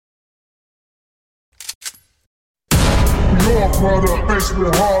Your product, faced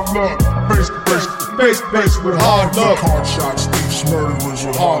with hard luck. Faced with hard luck. Card shots, thieves, murderers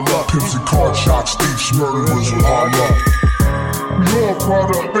with hard luck. Pimps and card shots, thieves, murderers with hard luck. Your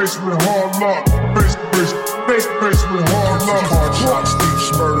product, faced with hard luck. Faced with hard luck. Card shots,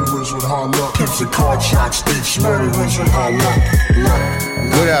 thieves, murderers with hard luck. Pimps and card shots, thieves, murderers with hard luck.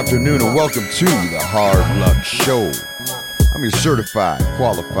 Good afternoon and welcome to the Hard Luck Show. I'm your certified,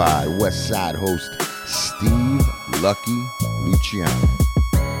 qualified West Side host, Steve Lucky Luciano.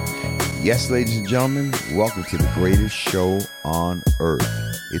 Yes, ladies and gentlemen, welcome to the greatest show on earth.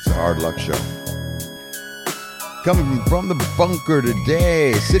 It's the Hard Luck Show. Coming from the bunker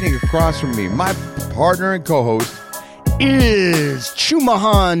today, sitting across from me, my partner and co-host is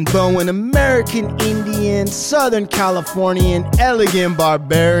Chumahan Bowen, American Indian, Southern Californian, elegant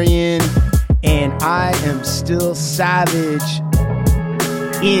barbarian, and I am still savage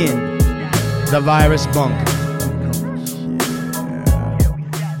in the virus bunker.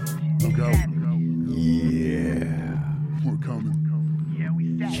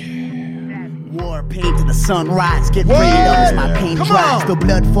 Pain to the sunrise, get ready as my pain dries. The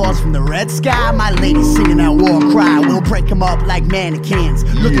blood falls from the red sky. My lady singing that war cry. We'll break them up like mannequins.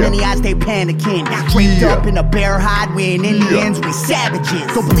 Look in the eyes, they panicking. Draped up in a bear hide. We ain't Indians, we savages.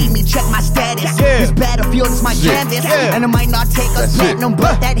 Don't believe me, check my status. This battlefield is my canvas. And it might not take us platinum,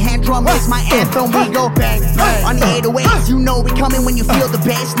 but that hand drum is my anthem. We go bang, bang. On the 808s, you know we coming when you feel the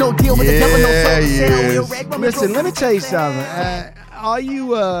bass. No deal with the devil, no focus. Listen, let me tell you something. All you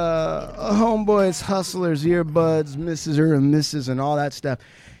homeboys, hustlers, earbuds, misses and all that stuff,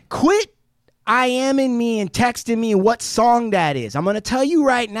 quit IMing me and texting me what song that is. I'm going to tell you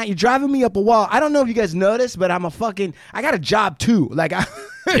right now, you're driving me up a wall. I don't know if you guys noticed, but I got a job too. Like,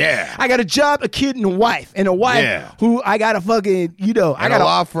 I got a job, a kid, and a wife. Who I got a fucking, I got a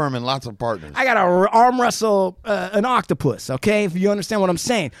law firm and lots of partners. I got to arm wrestle an octopus, okay? If you understand what I'm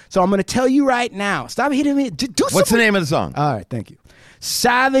saying. So I'm going to tell you right now. Stop hitting me. What's the name of the song? All right, thank you.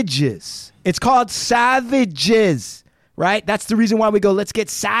 Savages. It's called Savages, right? That's the reason why we go, let's get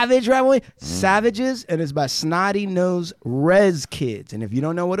savage, right? Savages, and it's by Snotty Nose Res Kids. And if you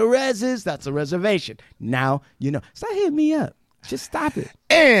don't know what a res is, that's a reservation. Now you know. Stop hitting me up. Just stop it.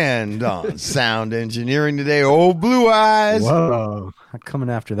 And on sound engineering today, old Blue Eyes. Whoa, I'm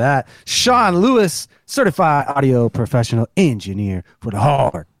coming after that. Sean Lewis, certified audio professional engineer for the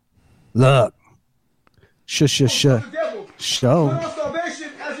Hard Luck Show.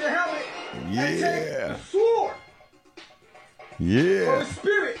 Yeah. Yeah.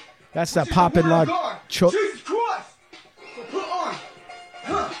 Spirit. That's that poppin' lock. Jesus Christ. So put on.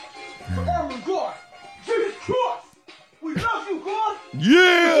 The armor of God. Jesus Christ. We love you, God.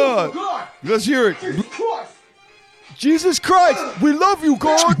 Yeah. God. Let's hear it. Jesus Christ. Jesus Christ. We love you,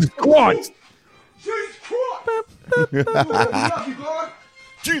 God. Jesus Christ. Jesus Christ. We love you, God.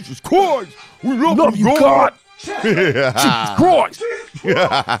 Jesus Christ. We love you, God. God. Jesus Christ.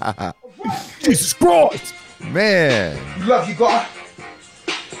 Jesus Christ. Man. We love you, God.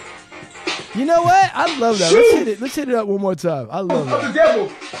 You know what? I love that. Let's hit it up one more time. I love that. Of the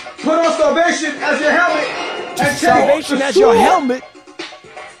devil. Put on salvation as your helmet. And salvation as your helmet.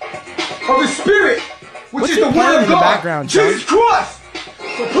 Of the Spirit, which What's is the playing word in of the God. background, John? Jesus Christ.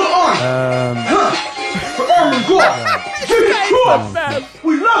 So put on. The armor of God. Jesus Christ.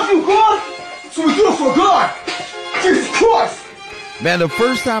 We love you, God. So we do it for God. Jesus Christ. Man, the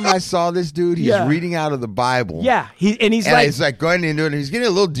first time I saw this dude, he's reading out of the Bible. Yeah, he's like going into it, and he's getting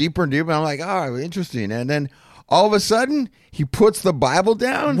a little deeper and deeper. And I'm like, oh, interesting. And then all of a sudden, he puts the Bible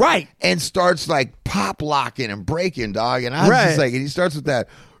down, right, and starts like pop locking and breaking, dog. And I was just like, and he starts with that.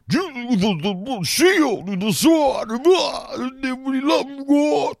 The shield, the sword, we love you,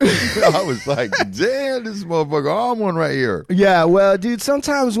 God. I was like, damn, this motherfucker on one right here. Yeah, well, dude,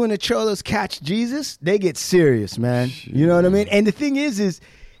 sometimes when the cholos catch Jesus, they get serious, man. You know what I mean? And the thing is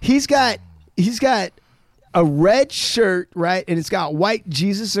he's got a red shirt, right? And it's got white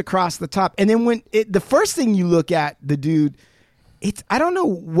Jesus across the top. And then the first thing you look at the dude, I don't know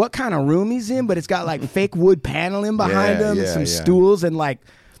what kind of room he's in, but it's got like fake wood paneling behind him and some stools and like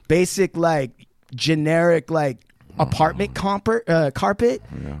basic like generic like apartment carpet,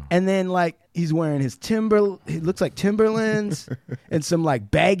 and then like he's wearing his he looks like Timberlands and some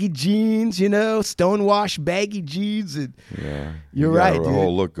like baggy jeans, stonewashed baggy jeans, and you're right, dude. A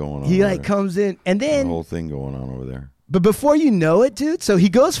whole look going on. He like comes in, and then the whole thing going on over there. But before you know it, dude, so he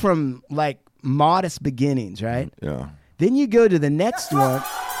goes from like modest beginnings, right? Yeah. Then you go to the next one,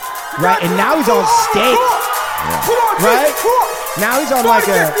 right? And now he's on stage, right? Now he's on like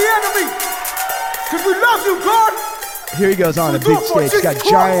a. Because we love you, God. Here he goes on a big stage. He's got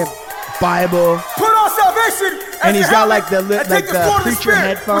giant Bible. Put on salvation salvation. And he's got like the and like take the sword of preacher Spirit,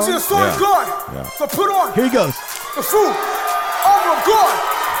 headphones. which is the sword of God. Yeah. So put on Here he goes. the full armor of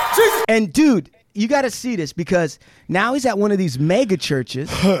God. Jesus. And dude, you got to see this because now he's at one of these mega churches,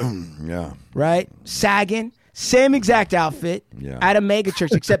 Yeah. right? Sagging, same exact outfit Yeah. at a mega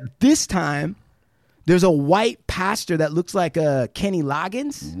church, except this time there's a white pastor that looks like Kenny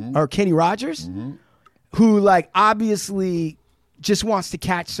Loggins or Kenny Rogers, who like obviously just wants to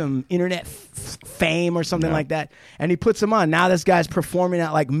catch some internet fame or something like that, and he puts him on. Now this guy's performing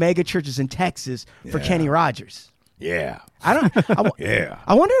at like mega churches in Texas for Kenny Rogers. Yeah. Yeah.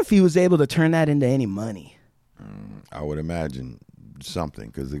 I wonder if he was able to turn that into any money. I would imagine something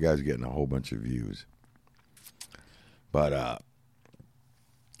because the guy's getting a whole bunch of views. But I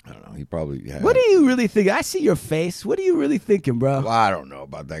don't know. He probably had. What do you really think? I see your face. What are you really thinking, bro? Well, I don't know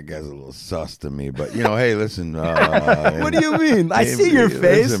about that. Guy's a little sus to me. But hey, listen. What do you mean? I see your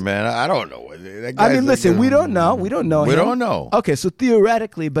face. Listen, man. I don't know. I mean, listen. We don't know. We don't know. We him. don't know. Okay, so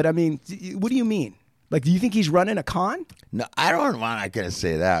theoretically, but I mean, what do you mean? Like, do you think he's running a con? No, I don't want. I can't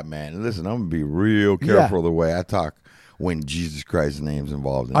say that, man. Listen, I'm gonna be real careful the way I talk when Jesus Christ's name's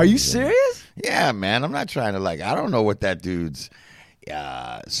involved. Are you serious? Yeah, man. I'm not trying to I don't know what that dude's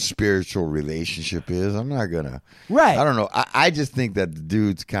spiritual relationship is. I'm not gonna. Right. I don't know. I just think that the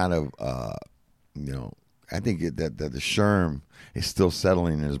dude's kind of, I think that the sherm is still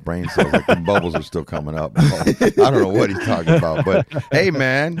settling in his brain cells. Like the bubbles are still coming up. I don't know what he's talking about, but hey,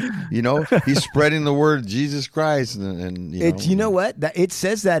 man, he's spreading the word of Jesus Christ, and You know what? It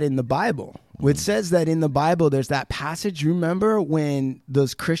says that in the Bible. It says that in the Bible. There's that passage. You remember when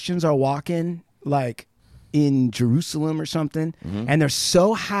those Christians are walking like in Jerusalem or something, and they're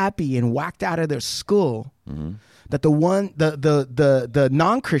so happy and whacked out of their skull that the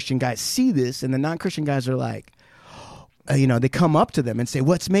non-Christian guys see this, and the non-Christian guys are like, they come up to them and say,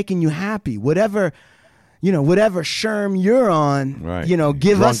 "What's making you happy? Whatever sherm you're on, right.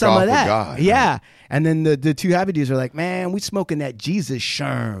 Give Drunk us some off of that." God, yeah. And then the two happy dudes are like, "Man, we smoking that Jesus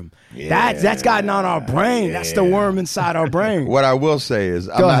sherm. That's gotten on our brain. That's the worm inside our brain." What I will say is,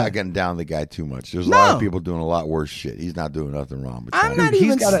 I'm Go not ahead. getting down the guy too much. There's a lot of people doing a lot worse shit. He's not doing nothing wrong. But I'm not Dude,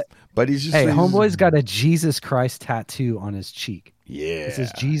 even. But he's just. Hey, he's, homeboy's got a Jesus Christ tattoo on his cheek. Yeah, It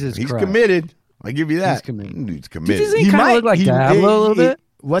says Jesus He's Christ. committed. I give you that. He's committed. Dude's committed. Doesn't he kind of look like Diablo a little bit?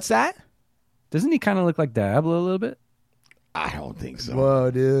 What's that? Doesn't he kind of look like Diablo a little bit? I don't think so. Whoa,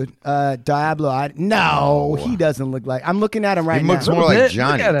 dude. Diablo. No, he doesn't look like. I'm looking at him right He now. looks more like Look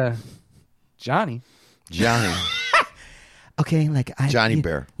Johnny. at Johnny. Okay, like Johnny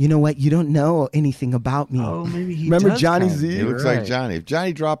Bear. You know what? You don't know anything about me. Oh, maybe he Remember does Johnny kinda. Z? He looks Right. like Johnny. If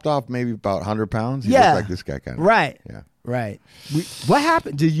Johnny dropped off maybe about 100 pounds, he Yeah. looks like this guy kind of. Right. Yeah. Right. What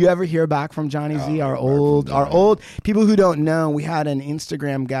happened? Did you ever hear back from Johnny Z? Our old people who don't know. We had an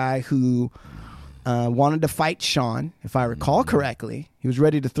Instagram guy who wanted to fight Sean, if I recall correctly. He was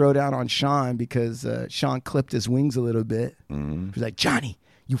ready to throw down on Sean because Sean clipped his wings a little bit. He was like, "Johnny,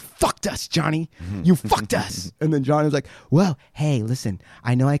 you fucked us, Johnny. You fucked us." And then Johnny was like, "Well, hey, listen,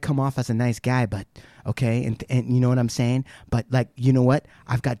 I know I come off as a nice guy, but okay, and you know what I'm saying? But like, you know what?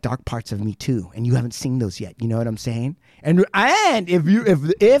 I've got dark parts of me too, and you haven't seen those yet. You know what I'm saying?" And if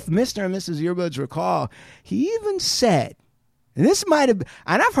Mr. and Mrs. Earbuds recall, he even said, and this might have,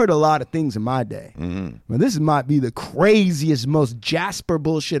 and I've heard a lot of things in my day, but this might be the craziest, most Jasper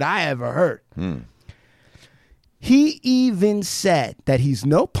bullshit I ever heard. He even said that he's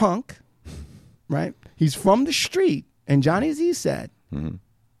no punk, right? He's from the street. And Johnny Z said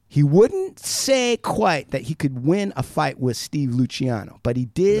he wouldn't say quite that he could win a fight with Steve Luciano, but he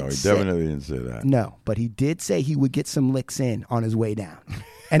did No, he say, definitely didn't say that. no, but he did say he would get some licks in on his way down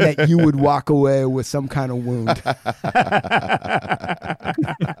and that you would walk away with some kind of wound.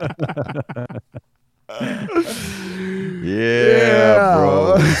 Yeah,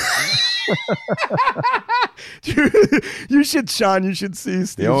 bro. You should, Sean, you should see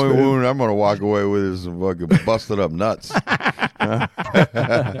Steve. The only wound I'm going to walk away with is some fucking busted up nuts.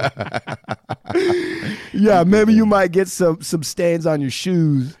 Yeah, maybe you might get some stains on your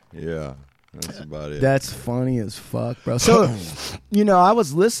shoes. Yeah, that's about it. That's funny as fuck, bro. So, I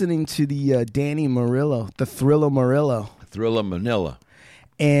was listening to the Danny Murillo, the Thriller Murillo, Thriller Manila.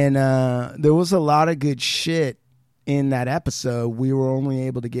 and there was a lot of good shit in that episode. We were only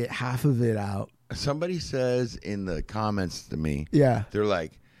able to get half of it out. Somebody says in the comments to me, Yeah. they're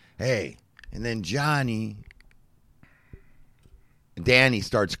like, hey, and then Danny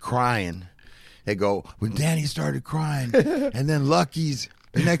starts crying. They go, when Danny started crying, and then Lucky's,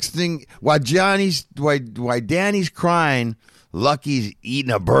 the next thing, while Danny's crying, Lucky's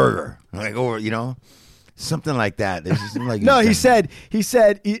eating a burger. Like, Something like that. There's just like No, he said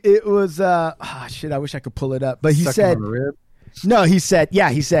it was shit, I wish I could pull it up. But he Sucking said on a rib? no, he said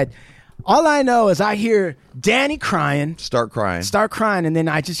all I know is I hear Danny crying, start crying. and then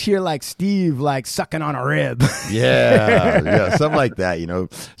I just hear like Steve like sucking on a rib. Yeah, something like that. You know,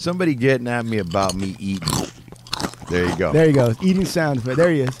 somebody getting at me about me eating. There you go. There you go. Eating sound, but there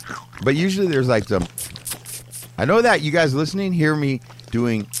he is. But usually there's like some. I know that you guys listening hear me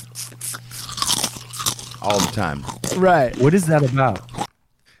doing all the time. Right. What is that about?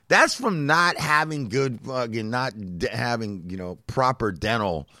 That's from not having good having proper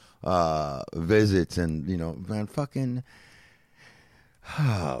dental visits, and man, fucking.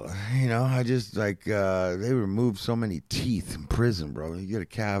 I just like they remove so many teeth in prison, bro. You get a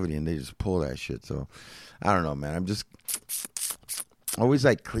cavity and they just pull that shit. So I don't know, man. I'm just always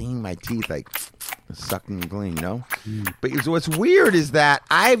like cleaning my teeth, like sucking clean, But what's weird is that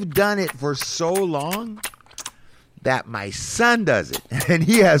I've done it for so long that my son does it, and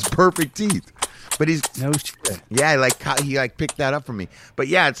he has perfect teeth. But he's No shit. yeah, he picked that up from me. But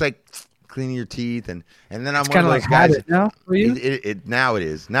yeah, it's like cleaning your teeth, and then I'm one Kind of of those like guys. habit now for you. Now it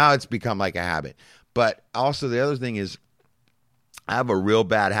is. Now it's become like a habit. But also the other thing is, I have a real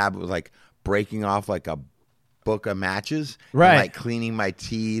bad habit with like breaking off like a book of matches, Right. And, like cleaning my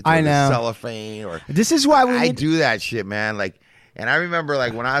teeth. Or I know. the cellophane, or This is why I do that shit, man. Like, and I remember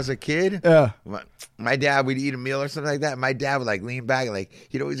like when I was a kid, my dad would eat a meal or something like that. My dad would like lean back and like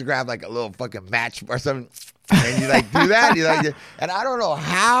he'd always grab like a little fucking match or something, and you like do that. And I don't know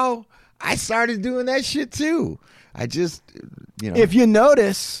how I started doing that shit too. I just, If you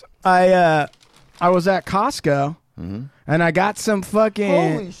notice, I was at Costco and I got some fucking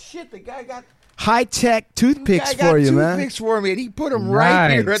holy shit, the guy got high-tech toothpicks for you, man. Toothpicks for me, and he put them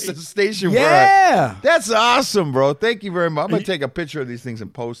right here Nice. at the station. Yeah. That's awesome, bro. Thank you very much. I'm gonna take a picture of these things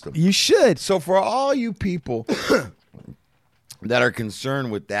and post them. You should. So for all you people that are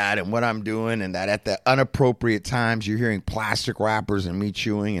concerned with that and what I'm doing, and that at the unappropriate times you're hearing plastic wrappers and me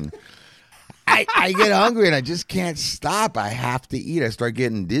chewing, and I get hungry and I just can't stop. I have to eat. I start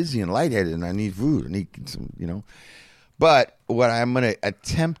getting dizzy and lightheaded, and I need food. I need some, But what I'm going to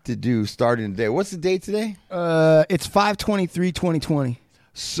attempt to do starting today. What's the date today? It's 5/23/2020.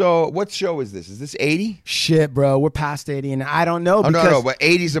 So what show is this? Is this 80? Shit, bro, we're past 80, and I don't know Oh, because no, but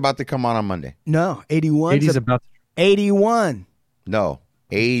 80's about to come on Monday. no, 81. 80's about 81. No,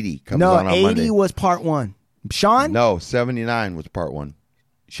 80 comes No, on 80 Monday. was part 1. Sean? No, 79 was part 1.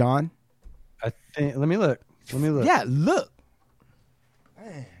 Sean? I think. Let me look. Yeah, look.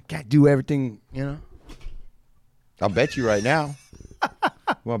 Got to do everything, I'll bet you right now.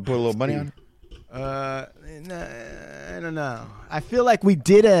 Want to put a little money on it? I don't know. I feel like we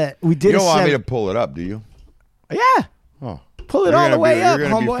did You don't want me to pull it up, do you? Yeah. Oh. Pull it You're all the gonna way be, up, You're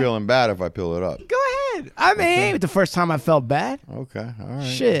going to homeboy. be feeling bad if I pull it up. Go ahead. I mean, ain't the first time I felt bad. Okay, all right.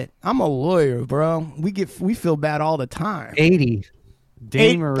 Shit, I'm a lawyer, bro. We feel bad all the time. 80.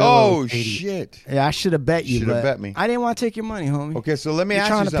 Danny Morello. Oh, 80. shit. Yeah, I should have bet you. Should've but bet me. I didn't want to take your money, homie. Okay, so let me You're ask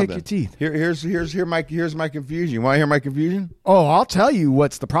trying you to something. pick your teeth. Here's my confusion. You want to hear my confusion? Oh, I'll tell you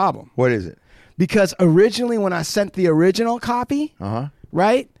what's the problem. What is it? Because originally, when I sent the original copy,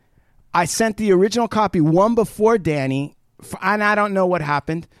 right, I sent the original copy one before Danny, and I don't know what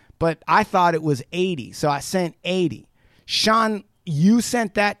happened, but I thought it was 80, so I sent 80. Sean, you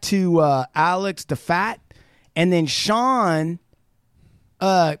sent that to Alex the Fat, and then Sean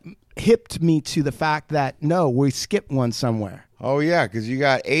hipped me to the fact that, no, we skipped one somewhere. Oh, yeah, because you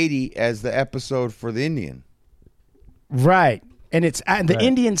got 80 as the episode for the Indian. Right. And it's the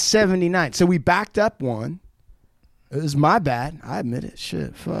Indian 79. So we backed up one. It was my bad. I admit it.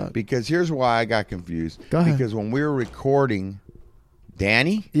 Shit, fuck. Because here's why I got confused. Go ahead. Because when we were recording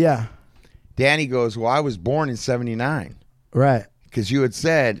Danny goes, well, I was born in 79. Right. Because you had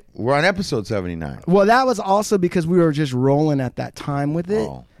said, we're on episode 79. Well, that was also because we were just rolling at that time with it.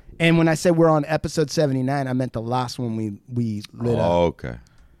 Oh. And when I said we're on episode 79, I meant the last one we lit up. Oh, okay.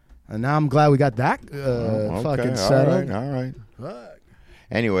 And now I'm glad we got that fucking settled. All right.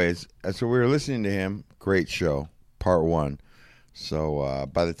 Anyways, so we were listening to him. Great show, part 1. So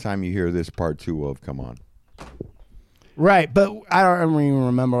by the time you hear this, part 2 will have come on. Right, but I don't even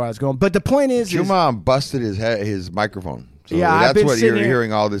remember where I was going. But the point is, Your mom busted his microphone. So yeah, I've that's been what you're sitting here,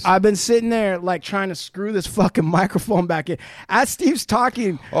 hearing all this. I've been sitting there like trying to screw this fucking microphone back in. As Steve's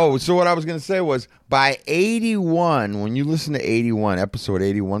talking, Oh, so what I was going to say was by 81, when you listen to 81, episode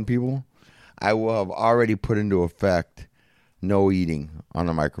 81, people, I will have already put into effect no eating on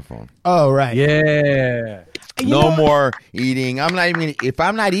the microphone. oh right, Yeah. No more eating. I'm not even. If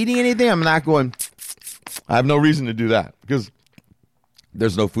I'm not eating anything, I'm not going. I have no reason to do that because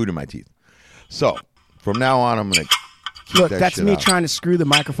there's no food in my teeth. So From now on, I'm gonna keep Look, that that's shit me out. trying to screw the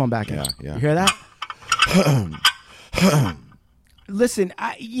microphone back in. Yeah. You hear that? Listen,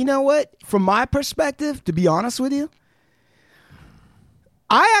 you know what? From my perspective, to be honest with you,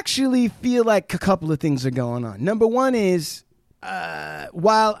 I actually feel like a couple of things are going on. Number one is,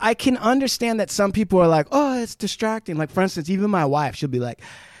 while I can understand that some people are like, oh, it's distracting. Like, for instance, even my wife, she'll be like,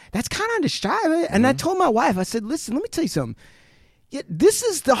 that's kind of distracting. And I told my wife, I said, listen, let me tell you something. Yeah, this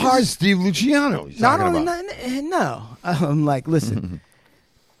is the hard. This is Steve Luciano. He's Not talking only about. no, I'm like, listen,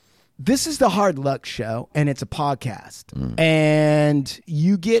 this is the Hard Luck Show, and it's a podcast, and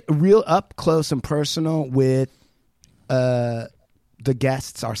you get real up close and personal with the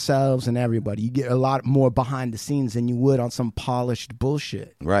guests, ourselves, and everybody. You get a lot more behind the scenes than you would on some polished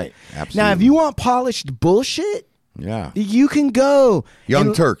bullshit. Right. Absolutely. Now, if you want polished bullshit, yeah, you can go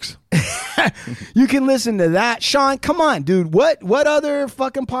Young Turks. You can listen to that. Sean, come on, dude. What other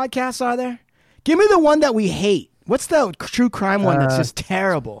fucking podcasts are there? Give me the one that we hate. What's the true crime one that's just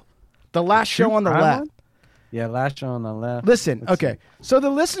terrible? The Last Show on the Left. One? Yeah, Last Show on the Left. Listen, okay. So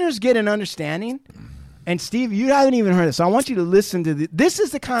the listeners get an understanding. And Steve, you haven't even heard it. So I want you to listen to this is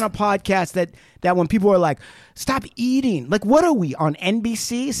the kind of podcast that when people are like, stop eating. Like, what are we on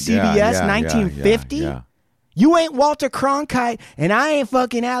NBC, CBS, 1950? Yeah. You ain't Walter Cronkite, and I ain't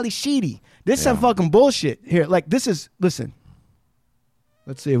fucking Ali Sheedy. This is some fucking bullshit. Here, like, this is, listen.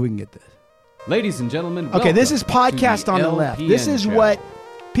 Let's see if we can get this. Ladies and gentlemen, Okay, this is welcome to podcast on the left. This LPN is show. what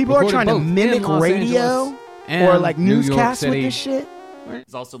people are Recorded trying to both in mimic Los radio Angeles and or like New York newscasts with City. this shit.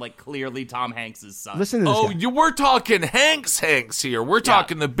 It's also like clearly Tom Hanks' son. Listen to this Oh, guy. we're talking Hanks here. We're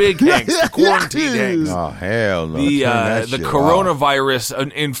talking the big Hanks, the quarantine Hanks. Oh hell no! The Turn that the shit off.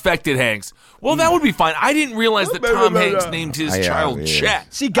 coronavirus infected Hanks. Well, that would be fine. I didn't realize that Tom Hanks named his child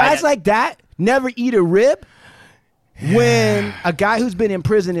Chet. See, guys like that never eat a rib when a guy who's been in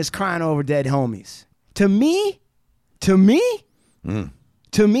prison is crying over dead homies. To me,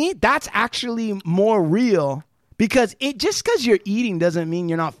 that's actually more real because just because you're eating doesn't mean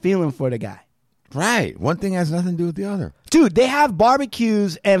you're not feeling for the guy. Right. One thing has nothing to do with the other. Dude, they have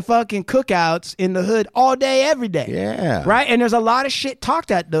barbecues and fucking cookouts in the hood all day, every day. Yeah. Right? And there's a lot of shit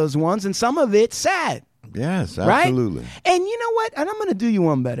talked at those ones, and some of it's sad. Yes, Right? absolutely. And you know what? And I'm going to do you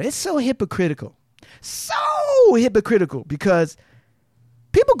one better. It's so hypocritical. So hypocritical because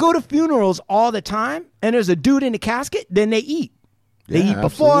people go to funerals all the time, and there's a dude in the casket, then they eat. They Yeah, eat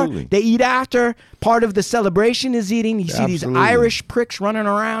before, absolutely. they eat after. Part of the celebration is eating. You see these Absolutely. Irish pricks running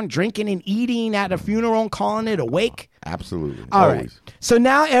around, drinking and eating at a funeral and calling it a wake. Absolutely. All Always. right. So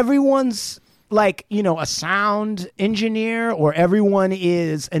now everyone's like, a sound engineer or everyone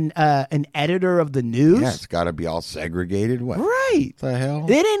is an editor of the news. Yeah, it's got to be all segregated. What Right. the hell?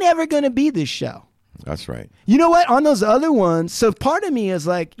 It ain't ever going to be this show. That's right. You know what? On those other ones, so part of me is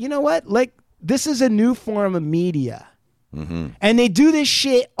like, you know what? Like, this is a new form of media. Mm-hmm. And they do this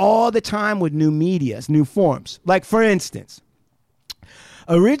shit all the time with new medias, new forms. Like, for instance,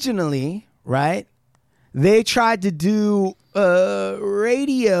 originally, right, they tried to do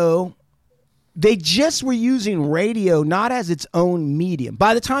radio. They just were using radio not as its own medium.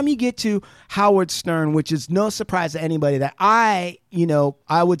 By the time you get to Howard Stern, which is no surprise to anybody that I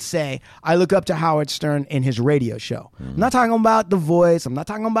would say I look up to Howard Stern in his radio show. I'm not talking about The Voice. I'm not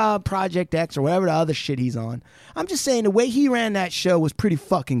talking about Project X or whatever the other shit he's on. I'm just saying the way he ran that show was pretty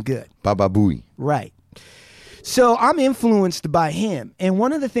fucking good. Baba Booey. Right. So I'm influenced by him. And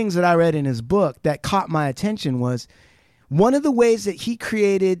one of the things that I read in his book that caught my attention was one of the ways that he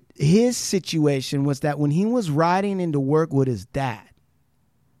created his situation was that when he was riding into work with his dad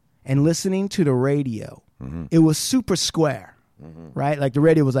and listening to the radio, it was super square, right? Like the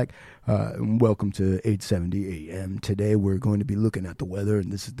radio was like, welcome to 870 AM. Today we're going to be looking at the weather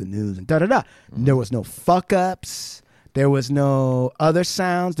and this is the news and da-da-da. There was no fuck-ups. There was no other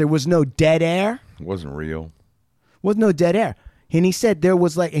sounds. There was no dead air. It wasn't real. Was no dead air. And he said there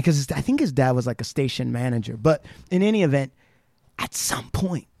was like, because I think his dad was like a station manager. But in any event, at some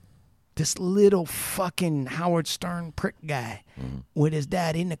point, this little fucking Howard Stern prick guy with his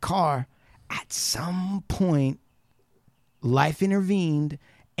dad in the car, at some point, life intervened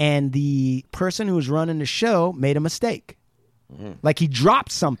and the person who was running the show made a mistake. Like he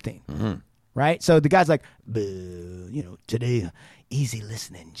dropped something. Right? So the guy's like, today, easy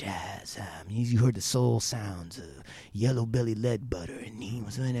listening jazz. You heard the soul sounds of Yellow Belly Lead Butter. And he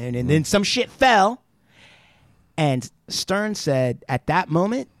was in there. And then some shit fell. And Stern said, at that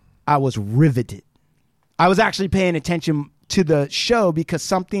moment, I was riveted. I was actually paying attention to the show because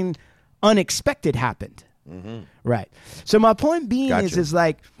something unexpected happened. Right. So my point being Gotcha. is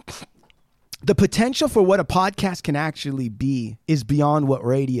like, the potential for what a podcast can actually be is beyond what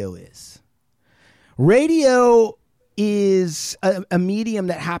radio is. Radio is a medium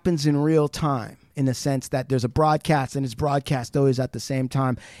that happens in real time, in the sense that there's a broadcast and it's broadcast always at the same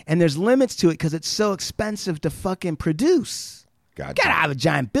time. And there's limits to it because it's so expensive to fucking produce. Gotcha. You gotta have a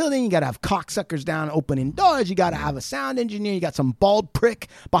giant building. You gotta have cocksuckers down opening doors. You gotta have a sound engineer. You got some bald prick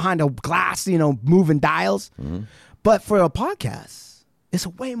behind a glass, moving dials. Mm-hmm. But for a podcast, it's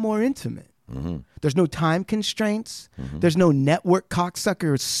way more intimate. Mm-hmm. There's no time constraints. Mm-hmm. There's no network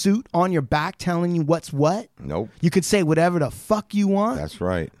cocksucker suit on your back telling you what's what. Nope. You could say whatever the fuck you want. That's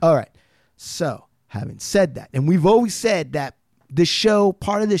right. All right. So, having said that, and we've always said that this show,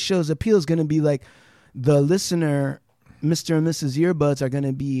 part of this show's appeal is going to be like the listener, Mr. and Mrs. Earbuds, are going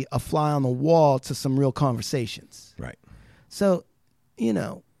to be a fly on the wall to some real conversations. Right. So,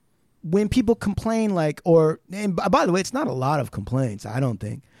 when people complain and by the way, it's not a lot of complaints, I don't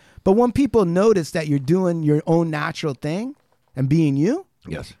think. But when people notice that you're doing your own natural thing and being you,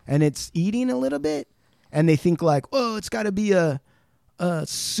 Yes. and it's eating a little bit, and they think like, oh, it's got to be a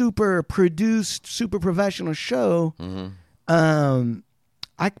super produced, super professional show,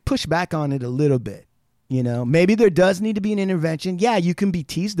 I push back on it a little bit. Maybe there does need to be an intervention. Yeah, you can be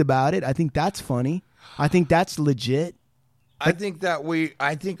teased about it. I think that's funny. I think that's legit. I think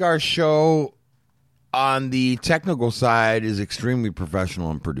our show on the technical side is extremely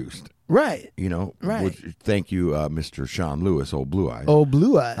professional and produced. Right. Right. Which, thank you, Mr. Sean Lewis, Old Blue Eyes. Old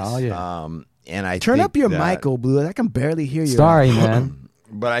Blue Eyes. Oh yeah. And I Turn think up your that, mic, Old Blue Eyes. I can barely hear you. Sorry, man.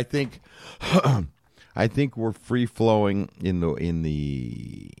 But I think we're free flowing in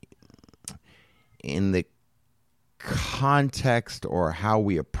the context, or how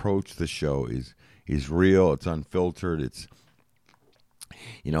we approach the show is real. It's unfiltered. It's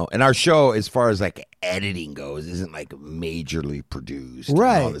and our show, as far as like editing goes, isn't like majorly produced.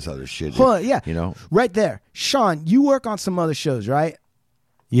 Right. And all this other shit. Hold on, yeah. Right there. Sean, you work on some other shows, right?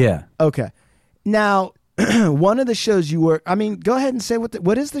 Yeah. Okay. Now, one of the shows you work, go ahead and say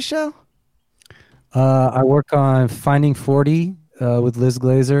what is the show? I work on Finding 40 with Liz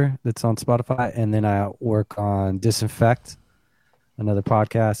Glazer, that's on Spotify, and then I work on Disinfect, another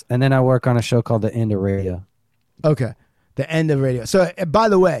podcast, and then I work on a show called The End of Radio. Okay. The End of Radio. So, by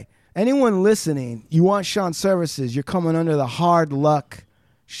the way, anyone listening, you want Sean's services, you're coming under the Hard Luck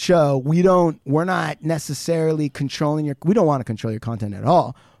show. We're not necessarily we don't want to control your content at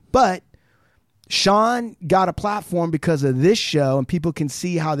all, but Sean got a platform because of this show, and people can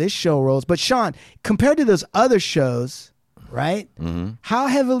see how this show rolls. But Sean, compared to those other shows, right? Mm-hmm. How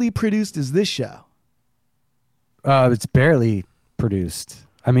heavily produced is this show? It's barely produced.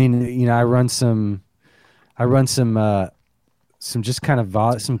 I run some just kind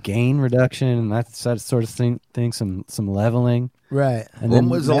of some gain reduction and that sort of thing, some leveling. Right. And when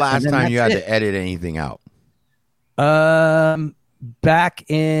was the last time you had to edit anything out?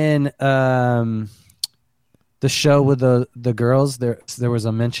 Back in the show with the girls, there was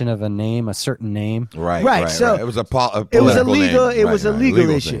a mention of a certain name. Right. So it was a legal issue. Thing, It was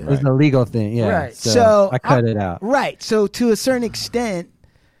a legal thing. Yeah. Right. So I cut it out. Right. So to a certain extent,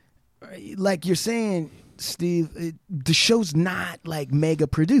 like you're saying, Steve, the show's not like mega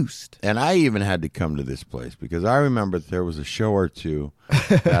produced. And I even had to come to this place because I remember there was a show or two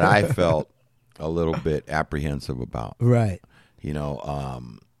that I felt a little bit apprehensive about. Right.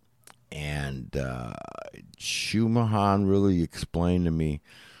 And Shumahan really explained to me,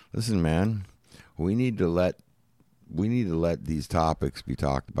 listen, man, we need to let these topics be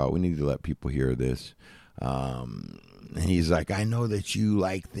talked about. We need to let people hear this. And he's like, I know that you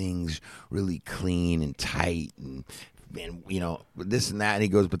like things really clean and tight and this and that. And he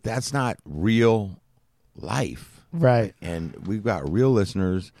goes, but that's not real life. Right. And we've got real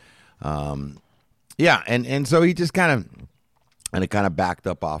listeners. Yeah. And so he just kind of backed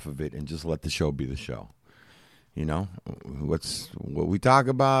up off of it and just let the show be the show. What we talk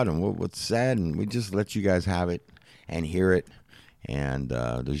about and what's said, and we just let you guys have it and hear it. And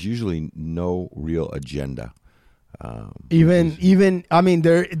there's usually no real agenda. There's no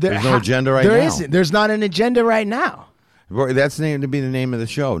agenda right now. There isn't. There's not an agenda right now. That's to be the name of the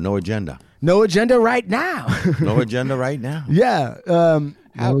show. No agenda. No agenda right now. No agenda right now. Yeah.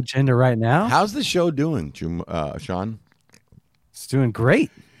 No agenda right now. How's the show doing, Sean? It's doing great.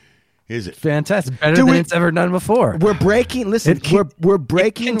 Is it fantastic? Better than it's ever done before. We're breaking. Listen, we're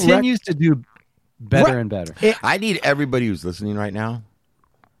breaking. It continues to do better and better. I need everybody who's listening right now.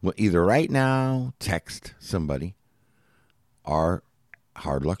 Well, either right now, text somebody. Our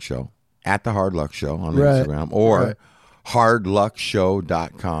Hard Luck Show at the Hard Luck Show on Instagram or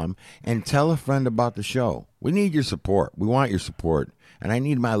hardluckshow.com and tell a friend about the show. We need your support. We want your support. And I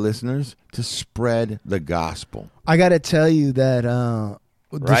need my listeners to spread the gospel. I got to tell you that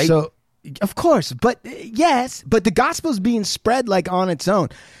right? So Of course, but yes, but the gospel's being spread like on its own.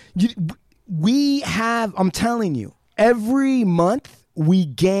 I'm telling you, every month we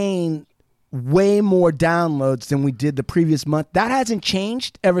gain way more downloads than we did the previous month. That hasn't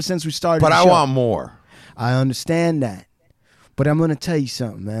changed ever since we started. But the I show. want more. I understand that, but I'm going to tell you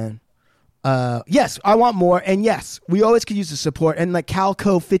something, man. Yes, I want more, and yes, we always could use the support. And like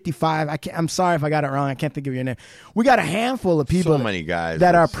Calco 55, I'm sorry if I got it wrong. I can't think of your name. We got a handful of people, So many guys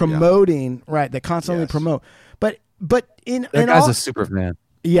that are promoting, right? That constantly promote. But in That all, guy's a super fan.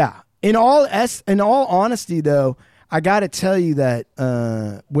 yeah. In all honesty, though, I got to tell you that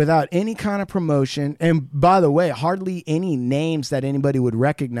without any kind of promotion, and by the way, hardly any names that anybody would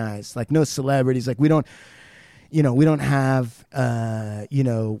recognize, like no celebrities, like we don't have, we don't have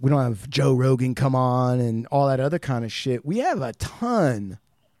Joe Rogan come on and all that other kind of shit. We have a ton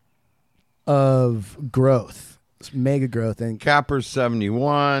of growth, mega growth. And Capper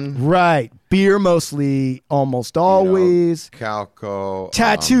 71. right. Beer mostly, almost always. Calco.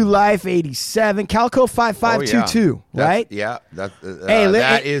 Tattoo Life 87. Calco 5522, right? Yeah. That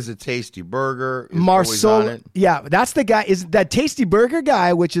is a tasty burger. It's always Marcel. on it. Yeah, that's the guy. Is that Tasty Burger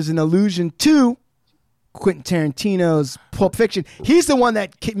guy, which is an allusion to Quentin Tarantino's Pulp Fiction. He's the one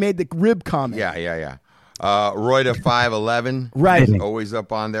that made the rib comment. Yeah. Roy to 511. Right. He's always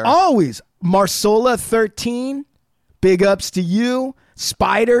up on there. Always. Marsola 13. Big ups to you.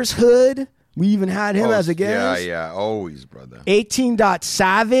 Spider's Hood. We even had him as a guest. Yeah. Always, brother.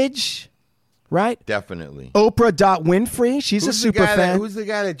 18.Savage. Right? Definitely. Oprah.Winfrey. She's a super fan. Who's the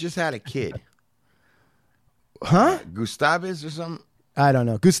guy that just had a kid? Huh? Gustavus or something? I don't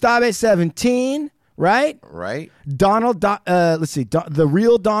know. Gustave 17. Right? Right. Donald. Let's see. The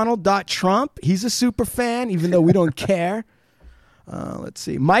real Donald. Trump. He's a super fan, even though we don't care. Let's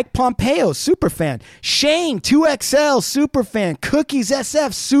see. Mike Pompeo, super fan. Shane 2XL, super fan. Cookies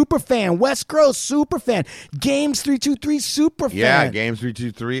SF, super fan. Wes Gross, super fan. Games 323, super fan. Yeah, Games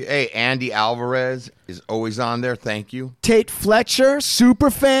 323. Hey, Andy Alvarez is always on there. Thank you. Tate Fletcher, super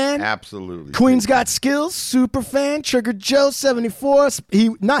fan. Absolutely. Queen's Got Skills, super fan. Trigger Joe 74.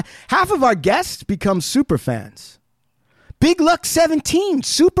 Half of our guests become super fans. Big Luck 17,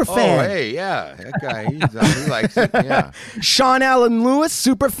 super fan. Oh, hey, yeah. That guy, he likes it, yeah. Sean Allen Lewis,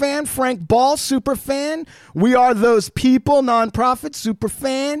 super fan. Frank Ball, super fan. We Are Those People, nonprofit, super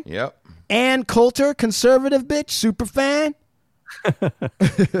fan. Yep. Ann Coulter, conservative bitch, super fan.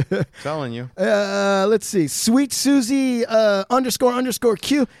 Telling you. Let's see. Sweet Susie _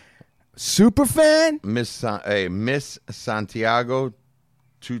 Q, super fan. Miss Santiago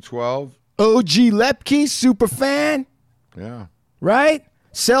 212. OG Lepke, super fan. Yeah. Right?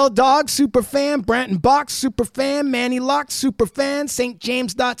 Cell Dog, super fan. Branton Box, super fan. Manny Locke, super fan. St.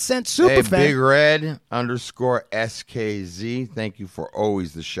 James Cent, super fan. Big Red _SKZ. Thank you for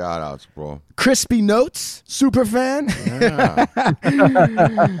always the shout outs, bro. Crispy Notes, super fan. Yeah.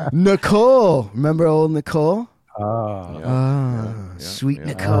 Nicole. Remember old Nicole? Sweet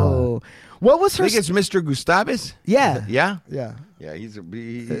Nicole. What was her? I think it's Mr. Gustavus. Yeah. Yeah? Yeah. Yeah, he's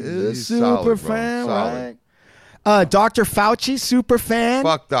super solid, fan, bro. Solid. right? Dr. Fauci, super fan.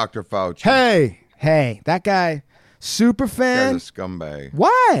 Fuck Dr. Fauci. Hey, that guy, super fan. Guy's a scumbag.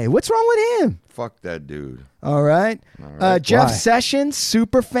 Why? What's wrong with him? Fuck that dude. All right. Jeff Sessions,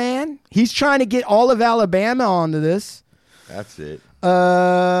 super fan. He's trying to get all of Alabama onto this. That's it.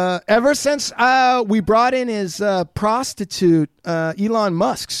 Ever since we brought in his prostitute, Elon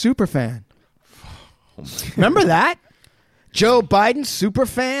Musk, super fan. Remember that? Joe Biden, super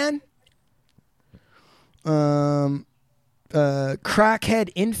fan.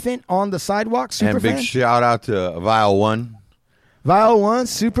 Crackhead infant on the sidewalk, super and fan. big shout out to Vile One. Vile One,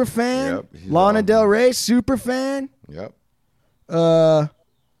 super fan. Yep, Lana awesome. Del Rey, super fan. Yep.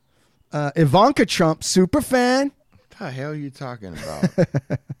 Ivanka Trump, super fan. What the hell are you talking about?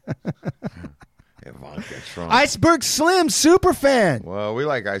 Ivanka Trump. Iceberg Slim, super fan. Well, we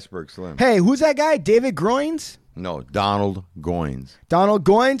like Iceberg Slim. Hey, who's that guy? David Groins? No, Donald Goines. Donald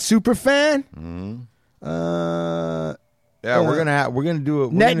Goines, super fan. Mm-hmm. Uh, Yeah, we're gonna do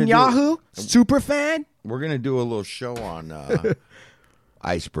it. Netanyahu, super fan. We're gonna do a little show on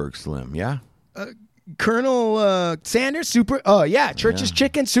Iceberg Slim. Yeah. Colonel Sanders, super. Oh yeah, Church's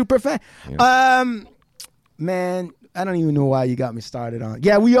Chicken, super fan. Yeah. Man, I don't even know why you got me started on.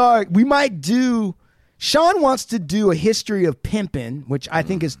 Yeah, we might do. Sean wants to do a history of pimping, which I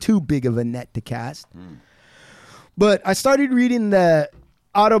think is too big of a net to cast. But I started reading the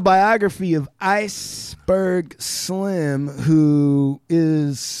autobiography of Iceberg Slim, who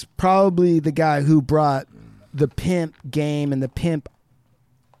is probably the guy who brought the pimp game and the pimp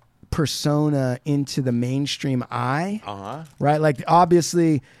persona into the mainstream eye. Uh-huh. Right? Like,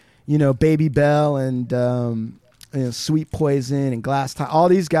 obviously, Baby Bell and Sweet Poison and Glass Tie. All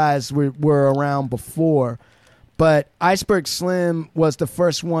these guys were around before. But Iceberg Slim was the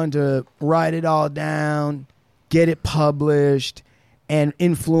first one to write it all down, get it published, and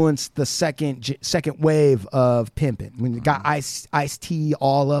influence the second wave of pimping. When you got Ice-T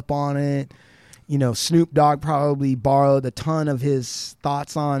all up on it, Snoop Dogg probably borrowed a ton of his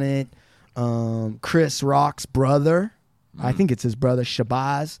thoughts on it. Chris Rock's brother, I think it's his brother,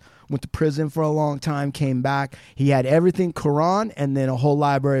 Shabazz, went to prison for a long time, came back. He had everything Quran and then a whole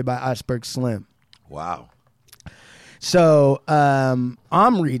library by Iceberg Slim. Wow. So I'm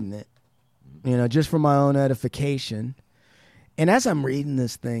reading it, just for my own edification. And as I'm reading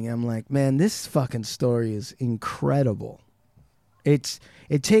this thing, I'm like, man, this fucking story is incredible. It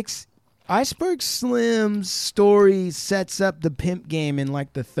takes Iceberg Slim's story sets up the pimp game in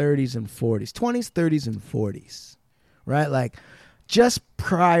like the 30s and 40s, 20s, 30s, and 40s, right? Like just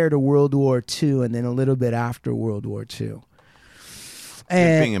prior to World War II and then a little bit after World War II.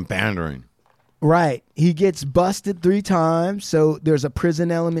 Pimping and pandering. Right. He gets busted 3 times, so there's a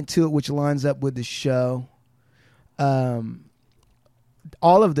prison element to it, which lines up with the show.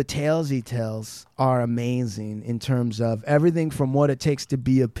 All of the tales he tells are amazing in terms of everything from what it takes to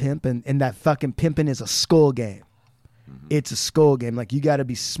be a pimp, and that fucking pimping is a skull game. Mm-hmm. It's a skull game. Like, you got to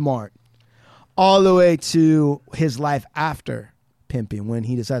be smart. All the way to his life after pimping when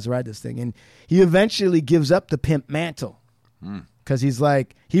he decides to write this thing. And he eventually gives up the pimp mantle. Because he's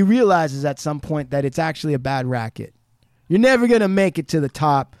like, he realizes at some point that it's actually a bad racket. You're never going to make it to the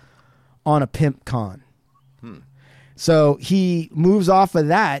top on a pimp con. So he moves off of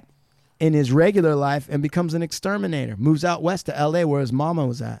that in his regular life and becomes an exterminator. Moves out west to L.A. where his mama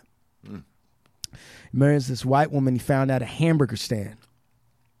was at. Marries this white woman he found at a hamburger stand.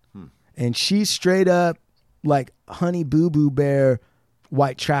 And she's straight up like Honey Boo Boo Bear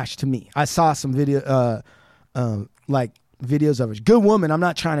white trash to me. I saw some videos of her. Good woman. I'm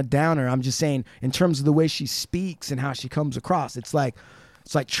not trying to down her. I'm just saying in terms of the way she speaks and how she comes across. It's like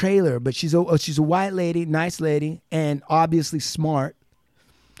trailer, but she's a white lady, nice lady, and obviously smart.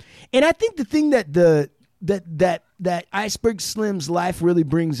 And I think the thing that Iceberg Slim's life really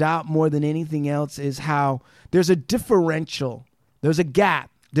brings out more than anything else is how there's a differential, there's a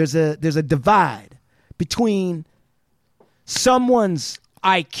gap, there's a divide between someone's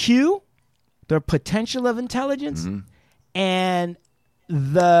IQ, their potential of intelligence, and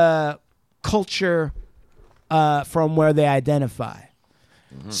the culture from where they identify.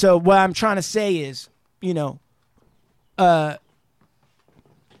 So what I'm trying to say is,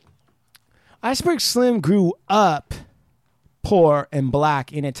 Iceberg Slim grew up poor and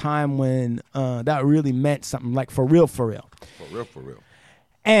black in a time when that really meant something, like for real. For real.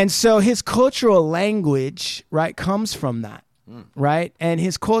 And so his cultural language, right, comes from that, right? And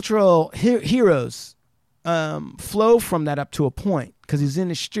his cultural heroes flow from that up to a point because he's in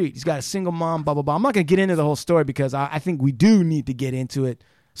the street. He's got a single mom, blah, blah, blah. I'm not going to get into the whole story because I think we do need to get into it.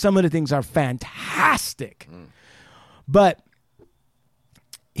 Some of the things are fantastic. But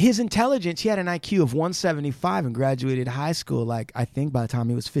his intelligence, he had an IQ of 175 and graduated high school, like, I think by the time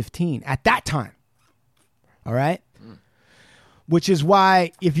he was 15. At that time. All right? Which is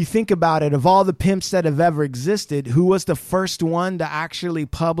why, if you think about it, of all the pimps that have ever existed, who was the first one to actually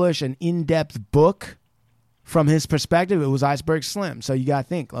publish an in-depth book from his perspective? It was Iceberg Slim. So you got to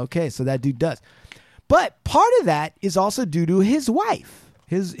think, okay, so that dude does. But part of that is also due to his wife,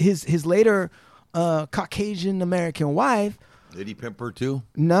 his later Caucasian American wife. Did he pimp her too?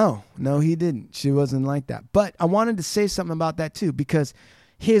 No, he didn't. She wasn't like that. But I wanted to say something about that too, because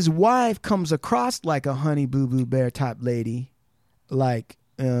his wife comes across like a Honey Boo Boo Bear type lady. Like,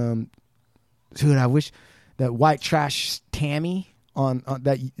 dude, I wish that white trash Tammy on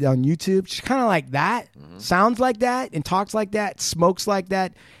YouTube. She's kind of like that, sounds like that, and talks like that, smokes like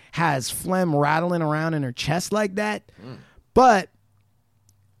that, has phlegm rattling around in her chest like that. But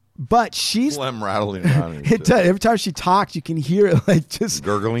she's phlegm rattling around. Every time she talks, you can hear it like just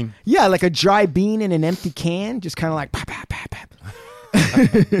gurgling. Yeah, like a dry bean in an empty can, just kind of like pop, pop, pop, pop.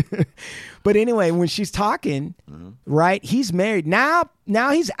 But anyway, when she's talking, right, he's married. Now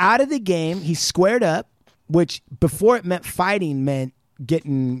he's out of the game. He's squared up, which before it meant fighting meant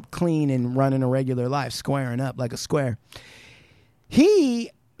getting clean and running a regular life, squaring up like a square.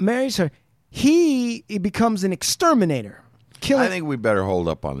 He marries her. He becomes an exterminator. I think we better hold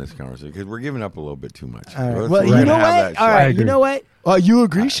up on this conversation because we're giving up a little bit too much. All right. Well, you know what? All right, you know what? You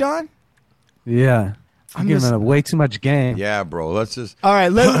agree, Sean? Yeah. I'm giving him way too much game. Yeah, bro. Let's just. All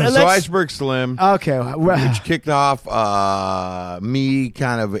right. Let's. So Iceberg Slim. Okay. Which kicked off me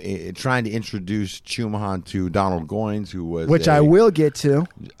kind of trying to introduce Chumahan to Donald Goines, who was I will get to.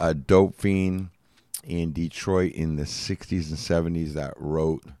 A dope fiend in Detroit in the 60s and 70s that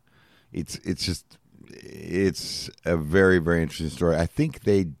wrote. It's a very, very interesting story. I think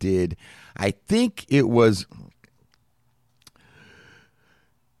it was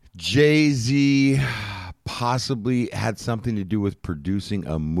Jay-Z possibly had something to do with producing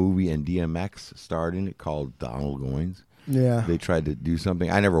a movie, and DMX starred in it called Donald Goines. Yeah. They tried to do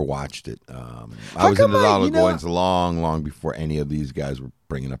something. I never watched it. I was into Donald Goines long, long before any of these guys were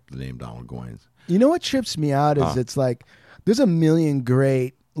bringing up the name Donald Goines. You know what trips me out is it's like there's a million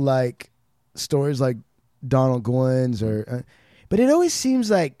great like stories like Donald Goines but it always seems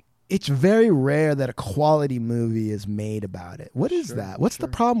like it's very rare that a quality movie is made about it. What is that? What's the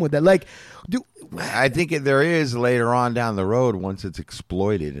problem with that? Like, I think there is later on down the road once it's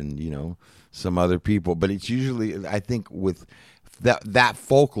exploited and, some other people. But it's usually, I think, with that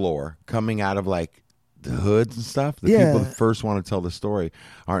folklore coming out of like the hoods and stuff, the people that first want to tell the story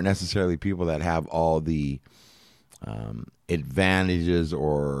aren't necessarily people that have all the advantages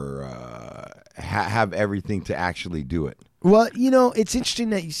or have everything to actually do it. Well, it's interesting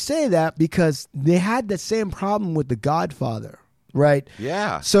that you say that because they had the same problem with The Godfather, right?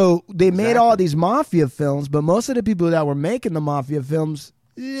 Yeah. So they made all these mafia films, but most of the people that were making the mafia films,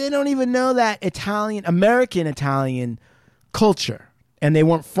 they don't even know that American Italian culture. And they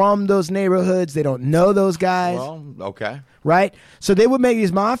weren't from those neighborhoods. They don't know those guys. Well, okay. Right? So they would make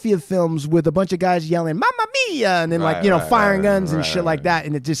these mafia films with a bunch of guys yelling, Mamma Mia! And then firing guns and shit like that.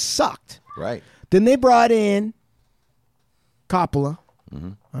 And it just sucked. Right. Then they brought in Coppola,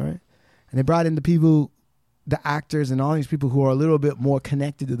 all right, and they brought in the actors and all these people who are a little bit more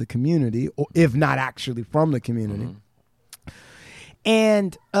connected to the community, or if not actually from the community,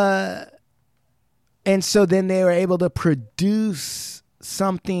 and so then they were able to produce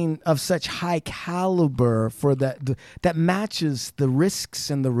something of such high caliber for that matches the risks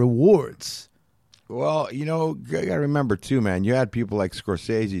and the rewards. Well, you gotta remember too, man. You had people like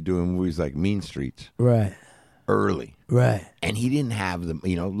Scorsese doing movies like Mean Streets, right? Early. Right. And he didn't have them,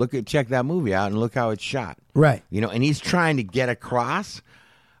 check that movie out and look how it's shot. Right. And he's trying to get across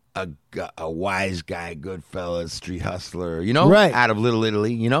a wise guy, Goodfellas, street hustler, right. out of Little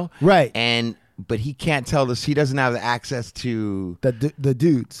Italy, Right. But he can't tell this, he doesn't have the access to the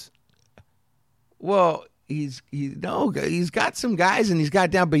dudes. Well, he's got some guys and he's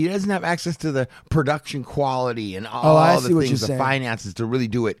got down, but he doesn't have access to the production quality and all the things, the finances to really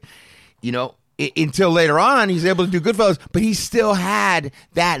do it, until later on, he's able to do Goodfellas, but he still had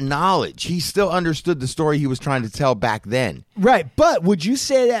that knowledge. He still understood the story he was trying to tell back then. Right, but would you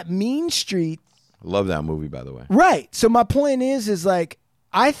say that Mean Street... Love that movie, by the way. Right, so my point is like,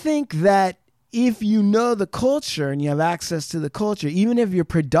 I think that if you know the culture and you have access to the culture, even if your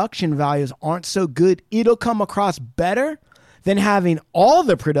production values aren't so good, it'll come across better than having all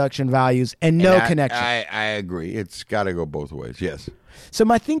the production values and no connection. I agree. It's got to go both ways, yes. So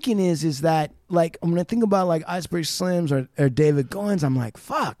my thinking is that, like, when I think about, like, Iceberg Slims or David Goins, I'm like,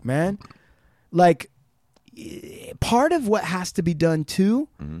 fuck, man. Like, part of what has to be done, too,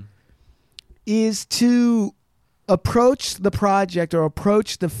 is to approach the project or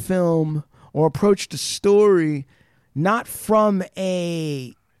approach the film or approach the story not from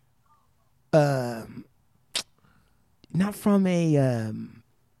a...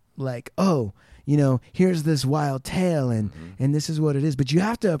 like, oh, here's this wild tale and this is what it is. But you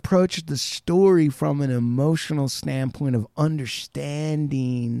have to approach the story from an emotional standpoint of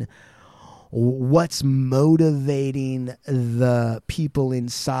understanding what's motivating the people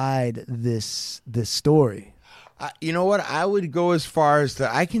inside this story. You know what? I would go as far as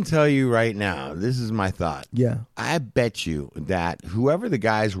I can tell you right now, this is my thought. Yeah. I bet you that whoever the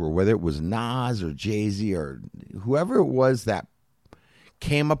guys were, whether it was Nas or Jay-Z or whoever it was that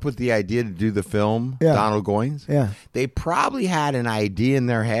came up with the idea to do the film, Donald Goines, they probably had an idea in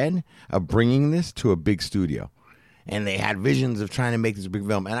their head of bringing this to a big studio. And they had visions of trying to make this big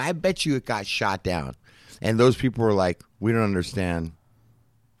film. And I bet you it got shot down. And those people were like, we don't understand.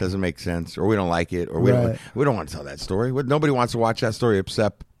 Doesn't make sense. Or we don't like it. Or we don't want to tell that story. Nobody wants to watch that story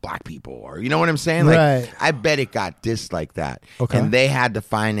except black people. Or you know what I'm saying? Like, I bet it got dissed like that. Okay. And they had to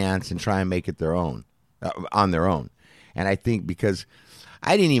finance and try and make it their own, on their own. And I think because...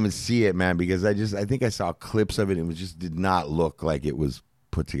 I didn't even see it, man, because I think I saw clips of it and it just did not look like it was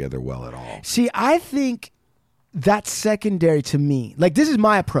put together well at all. See, I think that's secondary to me. Like, this is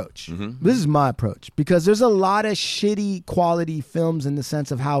my approach. This is my approach because there's a lot of shitty quality films in the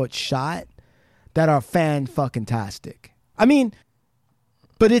sense of how it's shot that are fan-fucking-tastic. I mean,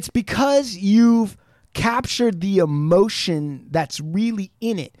 but it's because you've captured the emotion that's really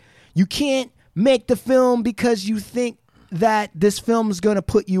in it. You can't make the film because you think that this film is going to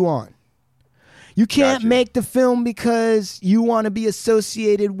put you on. You can't make the film because you want to be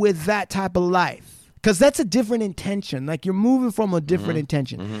associated with that type of life. Because that's a different intention. Like, you're moving from a different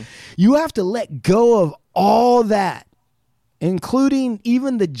intention. You have to let go of all that, including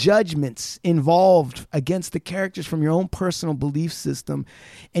even the judgments involved against the characters from your own personal belief system.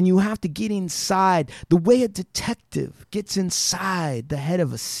 And you have to get inside the way a detective gets inside the head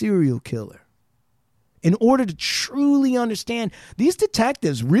of a serial killer in order to truly understand. These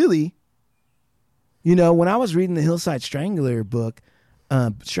detectives really, you know, when I was reading the Hillside Strangler's book,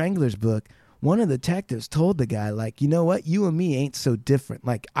 one of the detectives told the guy, like, you know what, you and me ain't so different.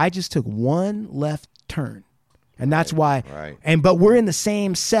 Like, I just took one left turn. And that's why, but we're in the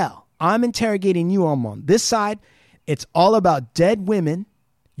same cell. I'm interrogating you. I'm on this side. It's all about dead women.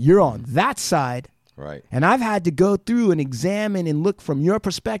 You're on that side. Right. And I've had to go through and examine and look from your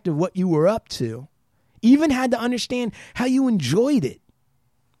perspective what you were up to. Even had to understand how you enjoyed it.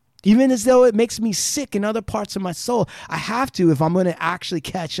 Even as though it makes me sick in other parts of my soul. I have to, if I'm going to actually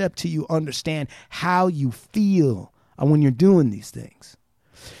catch up to you, understand how you feel when you're doing these things.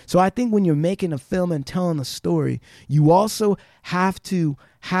 So I think when you're making a film and telling a story, you also have to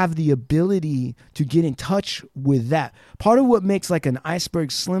have the ability to get in touch with that. Part of what makes like an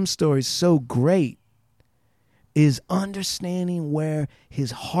Iceberg Slim story so great is understanding where his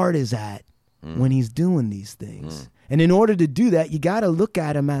heart is at when he's doing these things. And in order to do that, you got to look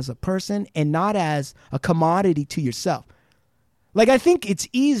at him as a person and not as a commodity to yourself. Like, I think it's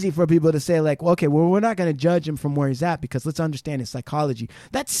easy for people to say, like, well, okay, well, we're not going to judge him from where he's at because let's understand his psychology.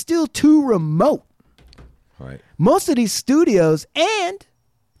 That's still too remote. Right. Most of these studios and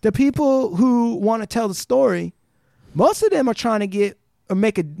the people who want to tell the story, most of them are trying to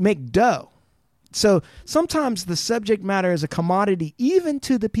make dough. So sometimes the subject matter is a commodity, even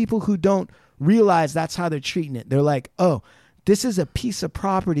to the people who don't realize that's how they're treating it. They're like, oh, this is a piece of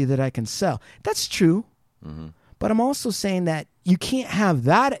property that I can sell. That's true. But I'm also saying that you can't have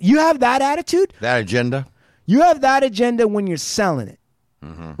that. You have that attitude. That agenda. You have that agenda when you're selling it,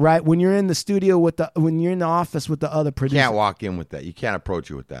 right? When you're in the studio when you're in the office with the other producer. You can't walk in with that. You can't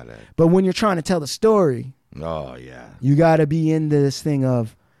approach it with that. But when you're trying to tell the story, oh yeah, you got to be into this thing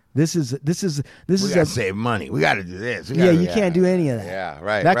of this is we gotta save money. We got to do this. You can't do any of that. Yeah,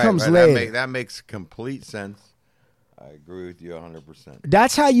 right. That comes later. That makes complete sense. I agree with you 100%.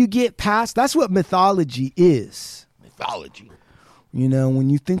 That's how you get past. That's what mythology is. Mythology. You know,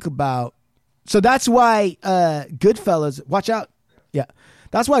 when you think about, so that's why Goodfellas, watch out. Yeah.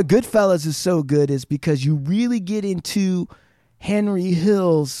 That's why Goodfellas is so good, is because you really get into Henry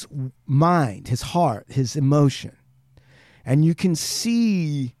Hill's mind, his heart, his emotion. And you can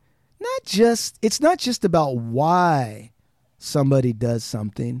see it's not just about why somebody does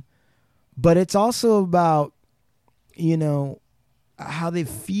something, but it's also about, you know, how they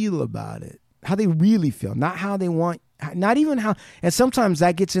feel about it, how they really feel, not how they want, not even how. And sometimes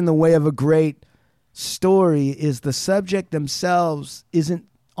that gets in the way of a great story, is the subject themselves isn't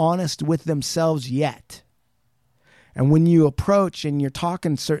honest with themselves yet. And when you approach and you're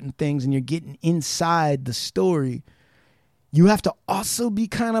talking certain things and you're getting inside the story, you have to also be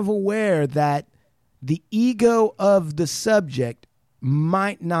kind of aware that the ego of the subject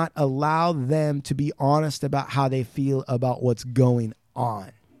might not allow them to be honest about how they feel about what's going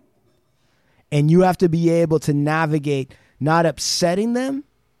on. And you have to be able to navigate not upsetting them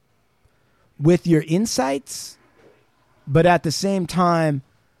with your insights, but at the same time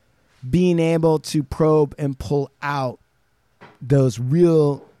being able to probe and pull out those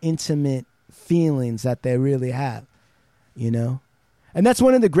real intimate feelings that they really have, you know? And that's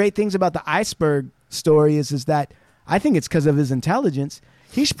one of the great things about the Iceberg story is that I think it's because of his intelligence.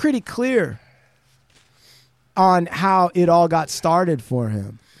 He's pretty clear on how it all got started for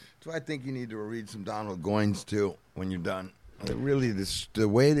him. So I think you need to read some Donald Goines too when you're done. Really, the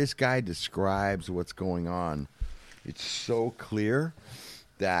way this guy describes what's going on, it's so clear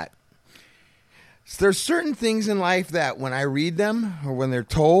that there's certain things in life that when I read them or when they're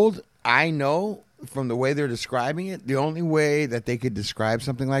told, I know from the way they're describing it, the only way that they could describe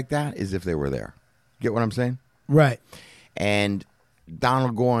something like that is if they were there. Get what I'm saying? Right. And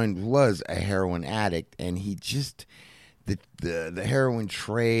Donald Goines was a heroin addict, and he just the heroin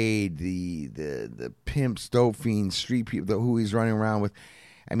trade, the pimps, dope fiends, street people, who he's running around with.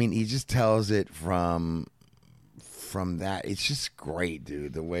 I mean, he just tells it from from that, it's just great,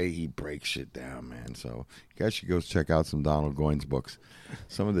 dude. The way he breaks shit down, man. So you guys should go check out some Donald Goines books.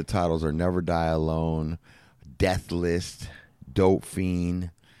 Some of the titles are "Never Die Alone," "Death List," "Dope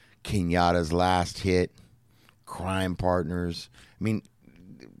Fiend," "Kenyatta's Last Hit," "Crime Partners." I mean,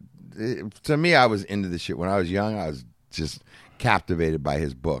 to me, I was into this shit when I was young. I was just captivated by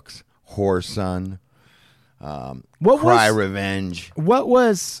his books. Whoreson, Cry Revenge. What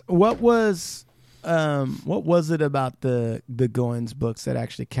was it about the Goins books that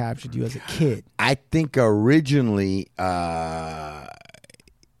actually captured you as a kid? I think originally the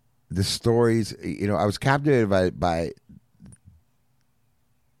stories, I was captivated by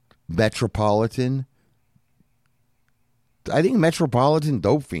Metropolitan. I think Metropolitan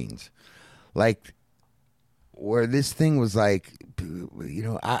Dope Fiends, like where this thing was like,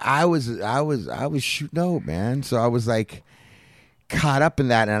 I was shooting dope, man. So I was like caught up in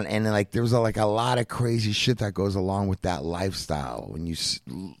that, and like there was like a lot of crazy shit that goes along with that lifestyle when you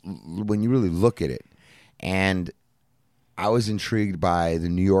really look at it. And I was intrigued by the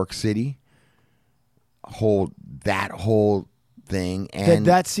New York City whole thing. And did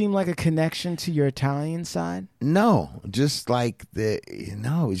that seem like a connection to your Italian side? No, just like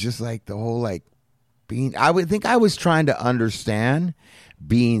it's just like the whole like being. I would think I was trying to understand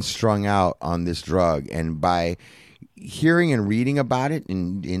being strung out on this drug, and by hearing and reading about it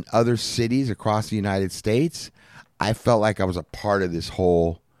in other cities across the United States, I felt like I was a part of this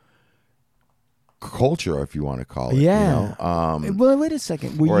whole culture, if you want to call it. Yeah. Well, wait a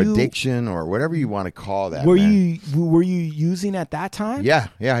second. Addiction, or whatever you want to call that. Were you using at that time? Yeah.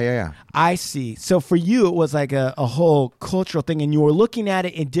 I see. So for you, it was like a whole cultural thing, and you were looking at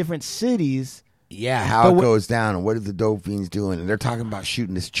it in different cities. Yeah, how it goes down, and what are the dope fiends doing? And they're talking about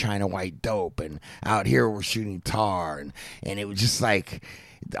shooting this China white dope, and out here we're shooting tar, and it was just like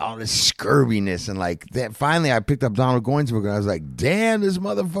all this scurviness, and like that. Finally, I picked up Donald Goines' book, and I was like, damn, this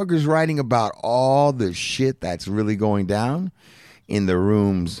motherfucker's writing about all the shit that's really going down in the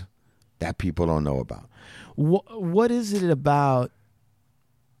rooms that people don't know about. What is it about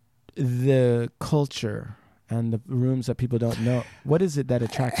the culture and the rooms that people don't know? What is it that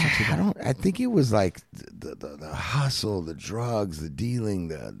attracts you to that? I think it was like the hustle, the drugs, the dealing,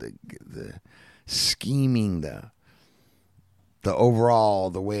 the scheming, the overall,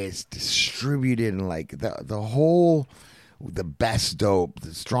 the way it's distributed, and like the whole, the best dope,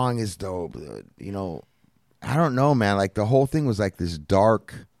 the strongest dope. I don't know, man. Like the whole thing was like this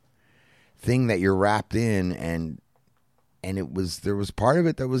dark thing that you're wrapped in, and there was part of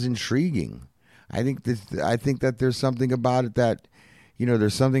it that was intriguing. I think that there's something about it that,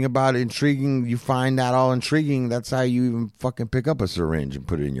 there's something about it intriguing. You find that all intriguing. That's how you even fucking pick up a syringe and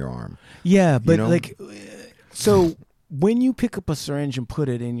put it in your arm. Yeah, but like, so when you pick up a syringe and put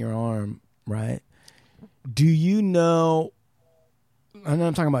it in your arm, right? Do you know? I know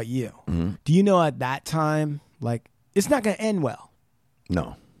I'm talking about you. Mm-hmm. Do you know at that time, like, it's not going to end well?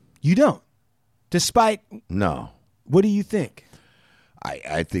 No, you don't. Despite no, what do you think?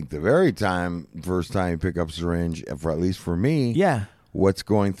 I think the very first time you pick up a syringe, at least for me, yeah, what's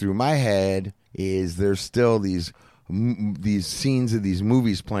going through my head is there's still these scenes of these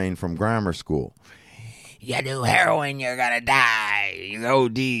movies playing from grammar school. You do heroin, you're gonna die. You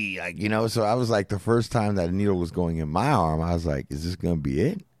OD, like, So I was like, the first time that a needle was going in my arm, I was like, is this gonna be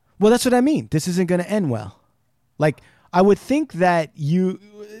it? Well, that's what I mean. This isn't gonna end well. Like, I would think that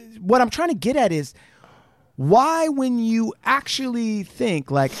what I'm trying to get at is, why, when you actually think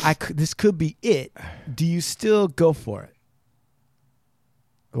like this could be it, do you still go for it?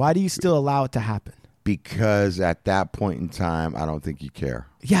 Why do you still allow it to happen? Because at that point in time, I don't think you care.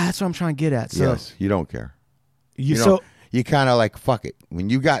 Yeah, that's what I'm trying to get at. So, yes, you don't care. You kind of like, fuck it.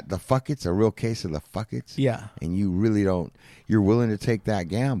 When you got the fuck it's, a real case of the fuck it's, yeah, and you really don't, you're willing to take that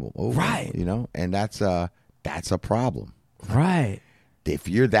gamble over, right? And that's a problem, right? If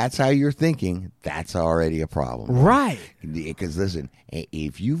that's how you're thinking, that's already a problem, right? Because listen,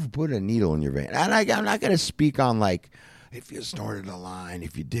 if you've put a needle in your vein, and I'm not going to speak on like if you snorted a line,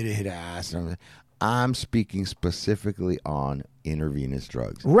 if you did a hit of acid. I'm speaking specifically on intravenous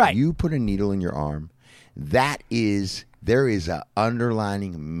drugs. Right. You put a needle in your arm, there is an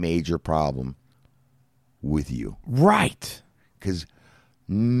underlying major problem with you. Right. Because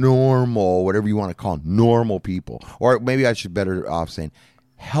normal, whatever you want to call them, normal people, or maybe I should better off saying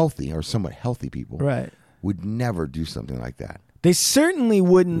healthy or somewhat healthy people, right, would never do something like that. They certainly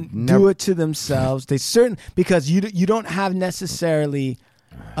wouldn't do it to themselves. Because you don't have necessarily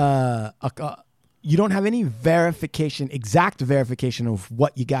you don't have any exact verification of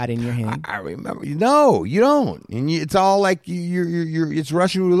what you got in your hand. I remember. No, you don't. And it's all like you're. It's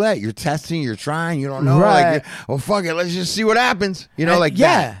Russian roulette. You're testing. You're trying. You don't know. Right. Like, well, fuck it. Let's just see what happens. You know, like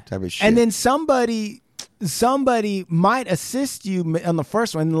that type of shit. And then somebody might assist you on the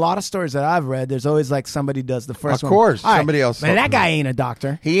first one. In a lot of stories that I've read, there's always like somebody does the first one. Of course, All somebody else. Man, that guy ain't a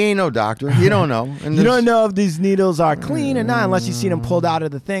doctor. He ain't no doctor. You don't know. And you don't know if these needles are clean or not unless you see them pulled out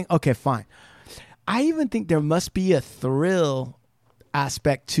of the thing. Okay, fine. I even think there must be a thrill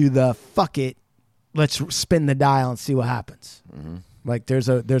aspect to the fuck it, let's spin the dial and see what happens. Mm-hmm. Like there's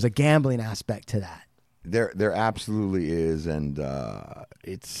a gambling aspect to that. There absolutely is, and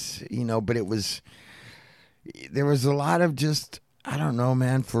it's but there was a lot of just, I don't know,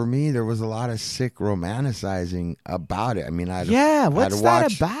 man. For me, there was a lot of sick romanticizing about it. I mean, what's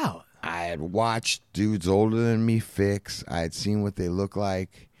that about? I had watched dudes older than me fix. I had seen what they look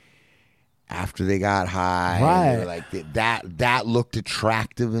like after they got high. Right. They were like that looked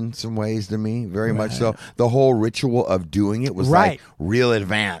attractive in some ways to me, very much so. The whole ritual of doing it was like real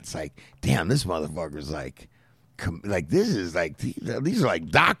advanced. Like, damn, this motherfucker's like this is like, these are like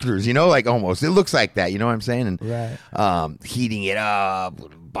doctors, like almost. It looks like that, you know what I'm saying? And heating it up,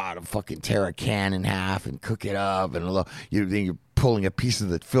 tear a can in half and cook it up, and then you're pulling a piece of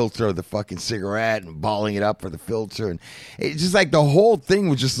the filter of the fucking cigarette and balling it up for the filter, and it's just like the whole thing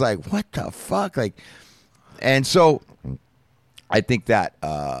was just like, what the fuck, like. And so I think that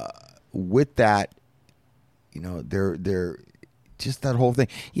with that, they're just that whole thing,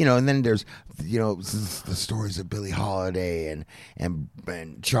 and then there's the stories of Billie Holiday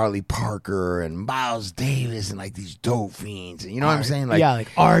and Charlie Parker and Miles Davis and like these dope fiends, and you know what I'm saying, like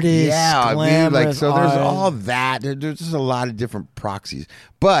artists, like so there's all that. There's just a lot of different proxies,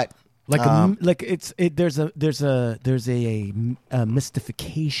 but there's a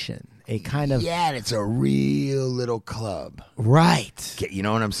mystification, a kind of it's a real little club, right? You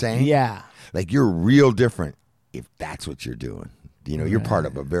know what I'm saying? Yeah, like you're real different if that's what you're doing. You're part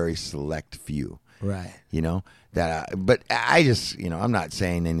of a very select few. Right. But I just, I'm not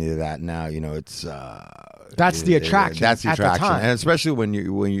saying any of that now. It's that's the attraction. That's the at attraction, the time. and especially when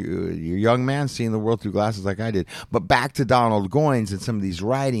you're a young man seeing the world through glasses like I did. But back to Donald Goines and some of these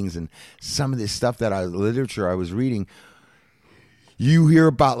writings and some of this stuff literature I was reading. You hear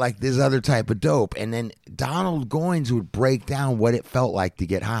about like this other type of dope, and then Donald Goines would break down what it felt like to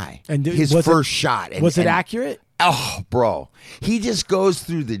get high. And his first shot. Was it accurate? Oh, bro. He just goes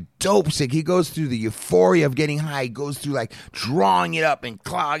through the dope sick. He goes through the euphoria of getting high. He goes through like drawing it up and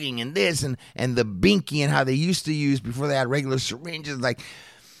clogging and this and the binky and how they used to use before they had regular syringes, like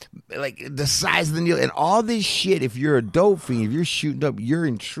the size of the needle and all this shit. If you're a dope fiend, if you're shooting up, you're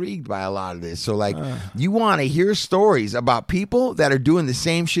intrigued by a lot of this. So like you want to hear stories about people that are doing the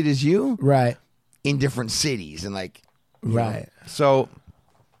same shit as you, right, in different cities and like, right. So,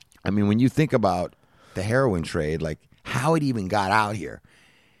 I mean, when you think about the heroin trade, like how it even got out here,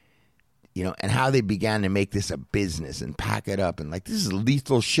 and how they began to make this a business and pack it up, and like this is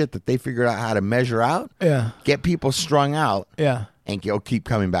lethal shit that they figured out how to measure out, get people strung out, and keep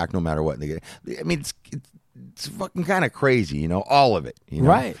coming back no matter what they get. I mean, it's fucking kind of crazy, all of it,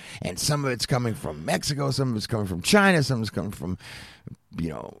 right? And some of it's coming from Mexico, some of it's coming from China, some of it's coming from,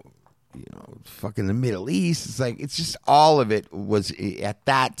 fucking the Middle East. It's like, it's just all of it was at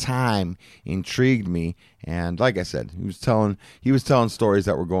that time intrigued me. And like I said, he was telling stories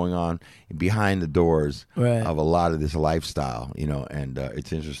that were going on behind the doors of a lot of this lifestyle, and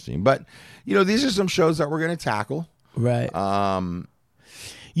it's interesting. But, these are some shows that we're going to tackle. Right.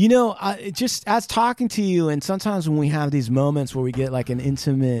 Just as talking to you, and sometimes when we have these moments where we get like an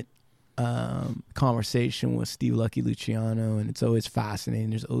intimate conversation with Steve Lucky Luciano, and it's always fascinating.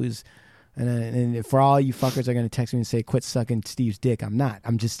 There's always, and for all you fuckers are going to text me and say, quit sucking Steve's dick. I'm not.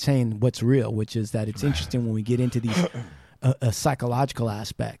 I'm just saying what's real, which is that it's interesting when we get into these psychological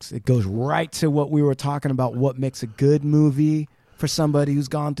aspects. It goes right to what we were talking about, what makes a good movie for somebody who's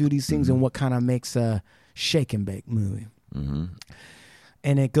gone through these things, and what kind of makes a shake and bake movie. Mm-hmm.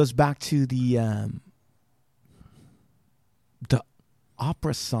 And it goes back to the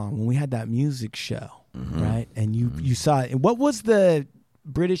opera song when we had that music show, right? And you saw it. And what was the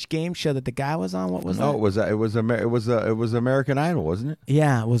British game show that the guy was on? What was that? It was American Idol, wasn't it?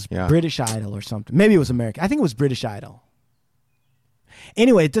 Yeah, it was British Idol or something. Maybe it was American. I think it was British Idol.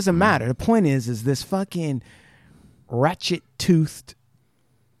 Anyway, it doesn't matter. The point is this fucking ratchet-toothed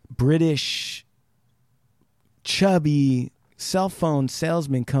British chubby cell phone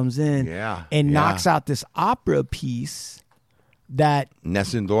salesman comes in and knocks out this opera piece that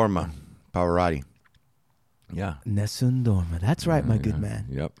Nessun Dorma, Pavarotti. Yeah. Nessun Dorma. That's right, my good man.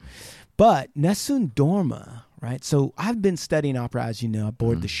 Yep. But Nessun Dorma, right? So I've been studying opera, as you know. I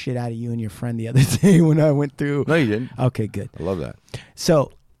bored the shit out of you and your friend the other day when I went through. No, you didn't. Okay, good. I love that.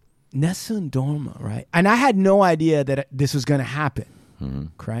 So Nessun Dorma, right? And I had no idea that this was going to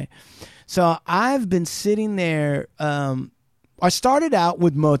happen, right? So I've been sitting there. I started out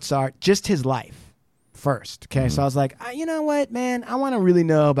with Mozart, just his life first, okay? So I was like, you know what, man? I want to really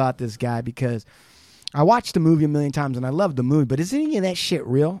know about this guy because I watched the movie a million times and I love the movie, but is any of that shit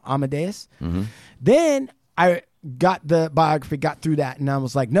real, Amadeus? Then I got the biography, got through that, and I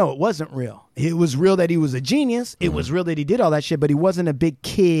was like, no, it wasn't real. It was real that he was a genius. It was real that he did all that shit, but he wasn't a big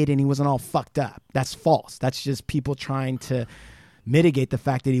kid and he wasn't all fucked up. That's false. That's just people trying to mitigate the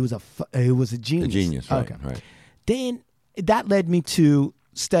fact that he was a genius. A genius, right, right. Then that led me to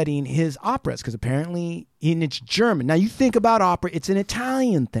studying his operas because apparently it's German. Now you think about opera, it's an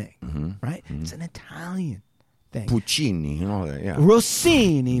Italian thing, right? It's an Italian thing. Puccini and all that, yeah.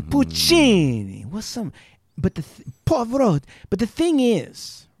 Rossini, Puccini. What's some? But but the thing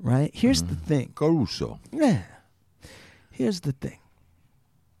is, right? Here's the thing. Caruso. Yeah. Here's the thing.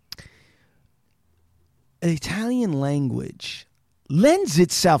 Italian language lends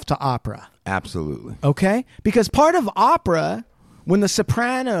itself to opera. Absolutely. Okay? Because part of opera, when the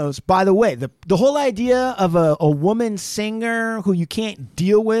sopranos, by the way, the whole idea of a woman singer who you can't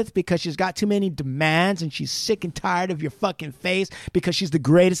deal with because she's got too many demands and she's sick and tired of your fucking face because she's the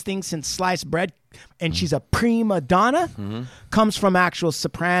greatest thing since sliced bread and she's a prima donna, comes from actual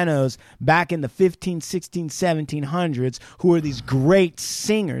sopranos back in the 15, 16, 1700s who are these great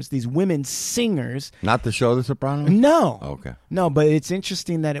singers, these women singers. Not the show The Sopranos? No. Okay. No, but it's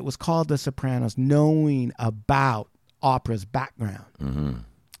interesting that it was called The Sopranos, knowing about opera's background,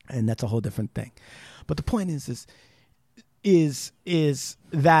 and that's a whole different thing. But the point is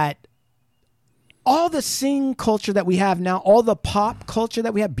that all the sing culture that we have now, all the pop culture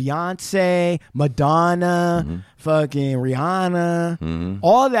that we have, Beyonce, Madonna, fucking Rihanna,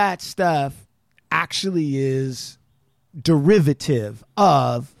 all that stuff actually is derivative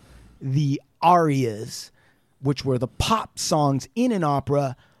of the arias, which were the pop songs in an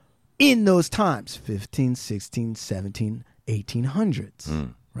opera in those times, 15, 16, 17,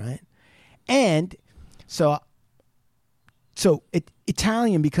 1800s, right? And so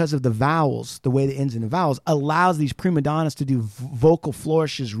Italian, because of the vowels, the way it ends in the vowels, allows these prima donnas to do vocal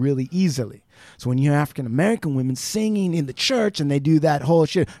flourishes really easily. So when you hear African-American women singing in the church and they do that whole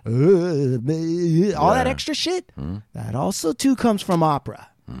shit, all that extra shit, that also too comes from opera,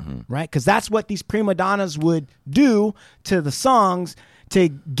 right? Because that's what these prima donnas would do to the songs to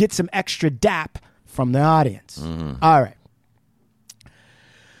get some extra dap from the audience. All right.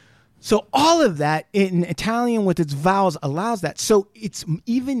 So all of that in Italian with its vowels allows that. So it's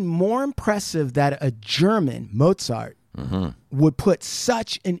even more impressive that a German, Mozart, would put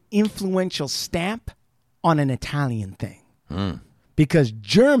such an influential stamp on an Italian thing. Because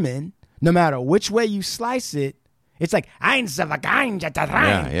German, no matter which way you slice it, it's like eins, zwei, drei,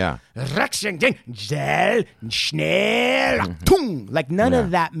 schnell, tung. Like none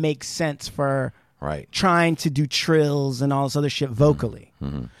of that makes sense for trying to do trills and all this other shit vocally.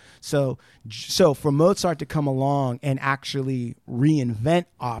 So for Mozart to come along and actually reinvent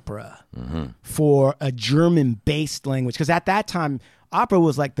opera for a German-based language, because at that time, opera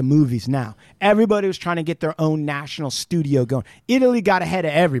was like the movies now. Everybody was trying to get their own national studio going. Italy got ahead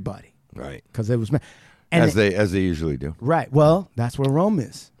of everybody. Right. Because it was... And as they usually do. Right. Well, that's where Rome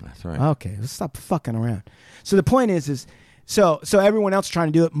is. That's right. Okay, let's stop fucking around. So the point is so everyone else trying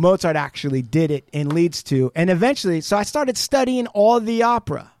to do it, Mozart actually did it and leads to, and eventually, so I started studying all the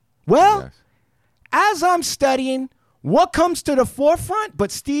opera. Well, as I'm studying, what comes to the forefront but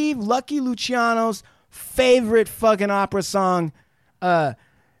Steve Lucky Luciano's favorite fucking opera song,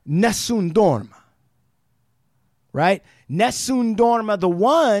 Nessun Dorma. Right? Nessun Dorma, the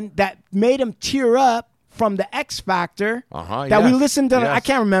one that made him tear up from the X Factor that we listened to. I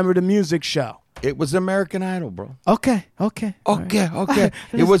can't remember the music show. It was American Idol, bro. Okay.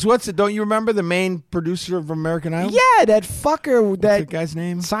 It was, don't you remember the main producer of American Idol? Yeah, that fucker. What's that guy's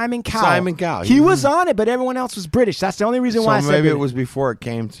name? Simon Cowell. Simon Cowell. He was on it, but everyone else was British. That's the only reason why I said maybe it was before it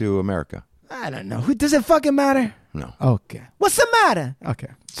came to America. I don't know. Does it fucking matter? No. Okay. What's the matter? Okay.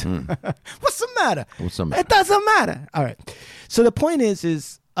 What's the matter? What's the matter? It doesn't matter. All right. So the point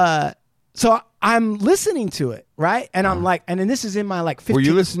is so I'm listening to it, right? And I'm like, and then this is in my like 15. Were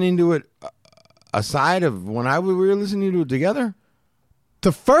you listening to it aside of when we were listening to it together?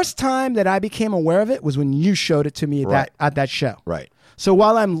 The first time that I became aware of it was when you showed it to me at that show. Right. So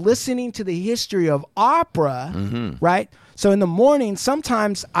while I'm listening to the history of opera, right? So in the morning,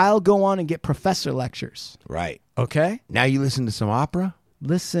 sometimes I'll go on and get professor lectures. Right. Okay. Now you listen to some opera?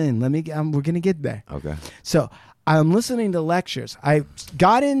 Listen, we're gonna get there. Okay. So I'm listening to lectures. I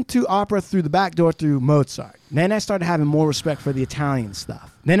got into opera through the back door through Mozart. Then I started having more respect for the Italian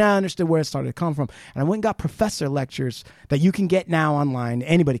stuff. Then I understood where it started to come from. And I went and got professor lectures that you can get now online.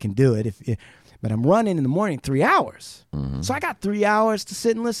 Anybody can do it. But I'm running in the morning 3 hours. So I got 3 hours to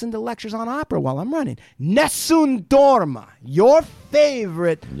sit and listen to lectures on opera while I'm running. Nessun Dorma, your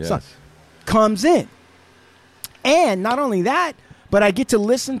favorite song, comes in. And not only that, but I get to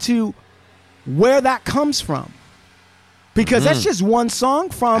listen to where that comes from. Because that's just one song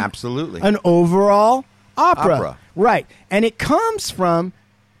from an overall opera. Right. And it comes from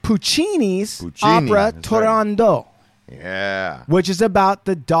Puccini's opera Turandot. Yeah. Which is about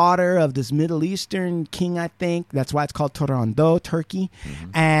the daughter of this Middle Eastern king, I think. That's why it's called Turandot, Turkey.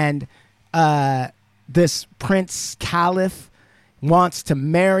 And this prince caliph wants to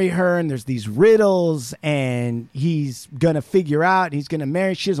marry her, and there's these riddles, and he's going to figure out, he's going to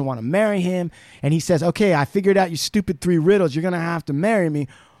marry, she doesn't want to marry him, and he says, okay, I figured out your stupid 3 riddles, you're going to have to marry me,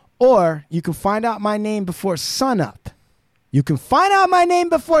 or you can find out my name before sunup. You can find out my name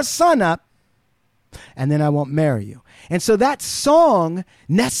before sunup, and then I won't marry you. And so that song,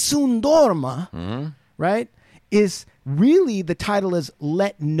 Nessun Dorma, right, is really, the title is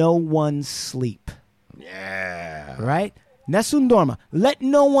Let No One Sleep. Yeah. Right? Nessun Dorma. Let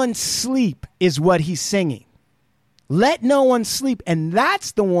no one sleep is what he's singing. Let no one sleep. And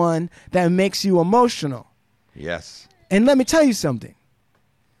that's the one that makes you emotional. Yes. And let me tell you something.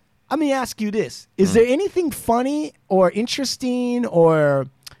 Let me ask you this. Is there anything funny or interesting or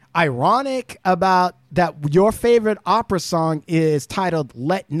ironic about that your favorite opera song is titled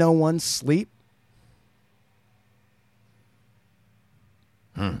Let No One Sleep?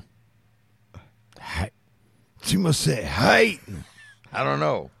 She must say, "Hey." I don't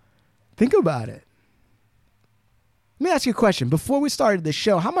know. Think about it. Let me ask you a question. Before we started the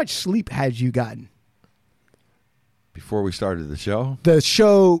show, how much sleep had you gotten? Before we started the show? The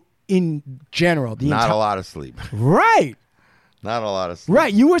show in general. Not a lot of sleep. Right. Not a lot of sleep.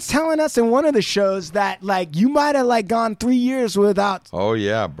 Right. You were telling us in one of the shows that like you might have like gone 3 years without. Oh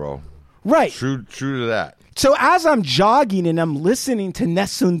yeah, bro. Right. True to that. So as I'm jogging and I'm listening to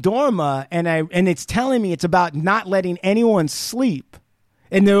Nessun Dorma and it's telling me it's about not letting anyone sleep,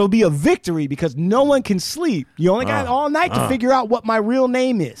 and there will be a victory because no one can sleep. You only got all night to figure out what my real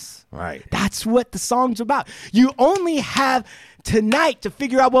name is. Right. That's what the song's about. You only have tonight to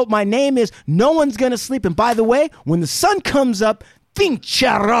figure out what my name is. No one's going to sleep. And by the way, when the sun comes up,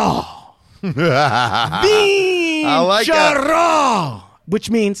 vincerò. Vincerò. I like that. Which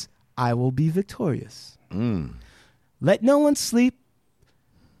means I will be victorious. Let no one sleep.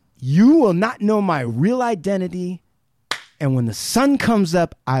 You will not know my real identity. And when the sun comes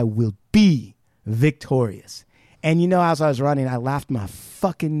up, I will be victorious. And you know, as I was running, I laughed my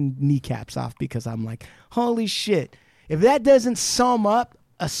fucking kneecaps off because I'm like, holy shit. If that doesn't sum up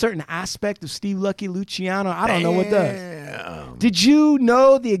a certain aspect of Steve Lucky Luciano, I don't know what does. Did you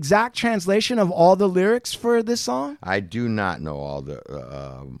know the exact translation of all the lyrics for this song? I do not know all the...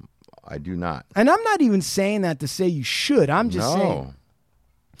 I do not. And I'm not even saying that to say you should. I'm just saying.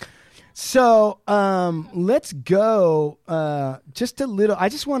 So let's go just a little. I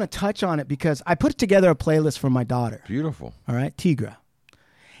just want to touch on it because I put together a playlist for my daughter. Beautiful. All right, Tigra.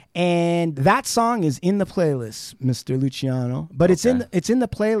 And that song is in the playlist, Mr. Luciano. But it's in the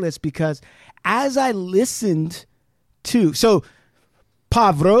playlist because as I listened to... So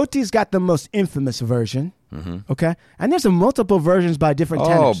Pavarotti's got the most infamous version. Okay, and there's multiple versions by different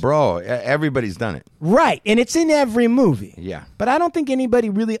tenors. Oh, bro, everybody's done it. Right, and it's in every movie. Yeah, but I don't think anybody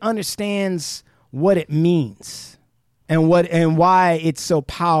really understands what it means and why it's so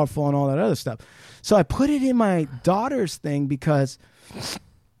powerful and all that other stuff. So I put it in my daughter's thing because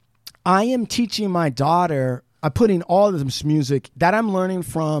I am teaching my daughter. I'm putting all of this music that I'm learning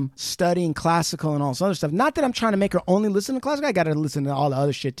from studying classical and all this other stuff. Not that I'm trying to make her only listen to classical. I got her to listen to all the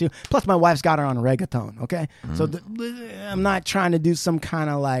other shit too. Plus, my wife's got her on reggaeton, okay? So I'm not trying to do some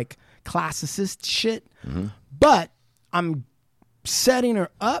kind of like classicist shit. But I'm setting her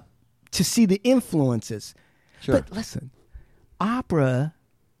up to see the influences. Sure. But listen, opera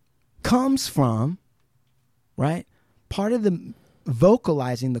comes from, right? Part of the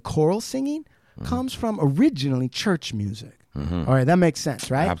vocalizing, the choral singing, comes from originally church music. All right, that makes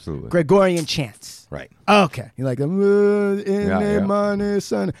sense, right? Absolutely. Gregorian chants. Right. Okay. You're like, All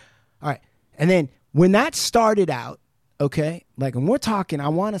right. And then when that started out, okay, like, and we're talking, I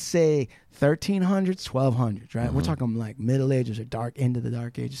want to say 1300s, 1200s, right? We're talking like Middle Ages or into the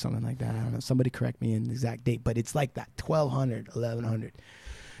Dark Ages, something like that. I don't know. Somebody correct me in the exact date, but it's like that, 1200, 1100.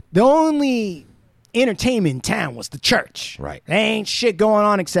 The only entertainment in town was the church. Right. There ain't shit going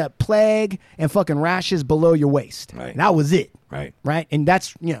on except plague and fucking rashes below your waist. Right. That was it. Right. Right. And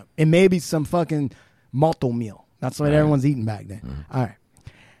that's, and maybe some fucking malto meal. That's what everyone's eating back then. Mm-hmm. All right.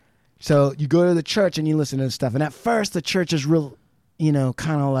 So you go to the church and you listen to this stuff. And at first the church is real,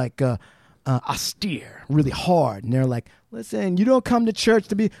 kind of like austere, really hard. And they're like, listen, you don't come to church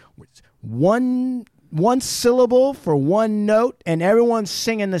to be one syllable for one note and everyone's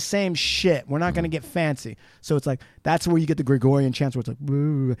singing the same shit. We're not going to get fancy. So it's like, that's where you get the Gregorian chants where it's like,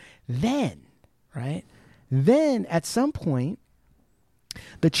 boo. Then at some point,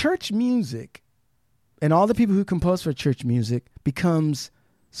 the church music and all the people who compose for church music becomes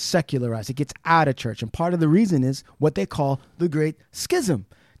secularized. It gets out of church. And part of the reason is what they call the Great Schism.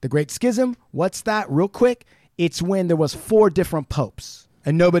 The Great Schism, what's that? Real quick, it's when there was 4 different popes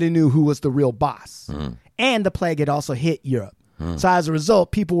and nobody knew who was the real boss. And the plague had also hit Europe. So as a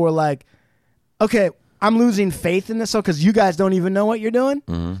result, people were like, okay, I'm losing faith in this because you guys don't even know what you're doing.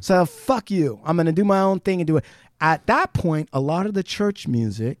 So fuck you. I'm going to do my own thing and do it. At that point, a lot of the church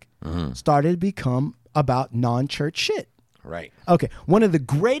music started to become about non-church shit. Right. Okay. One of the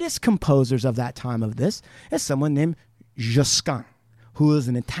greatest composers of that time of this is someone named Josquin, who is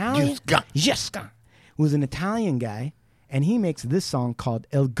an Italian. Josquin, who is an Italian guy, and he makes this song called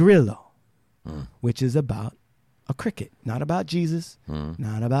El Grillo, which is about a cricket, not about Jesus,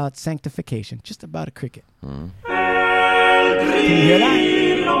 not about sanctification, just about a cricket. Can you hear that?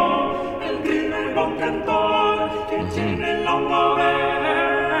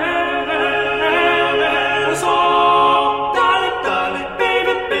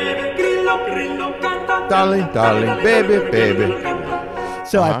 Darling, baby.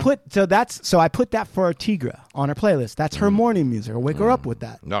 So I put that for Tigra on her playlist. That's her morning music. I wake her up with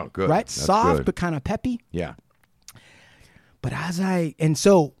that. No, good. Right? That's Soft good. but kind of peppy. Yeah. But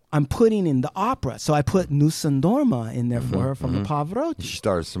so I'm putting in the opera. So I put Nusandorma in there for her from the Pavarotti. She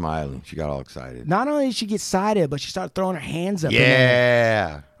started smiling. She got all excited. Not only did she get excited, but she started throwing her hands up.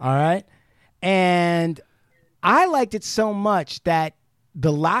 Yeah. All right. And I liked it so much that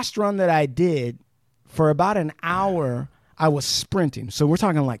the last run that I did, for about an hour, I was sprinting. So we're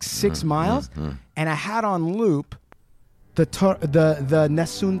talking like 6 miles. And I had on loop the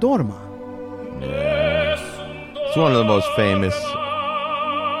Nessun Dorma. It's one of the most famous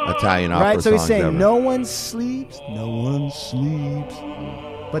Italian opera Right? So he's songs saying, ever. no one sleeps.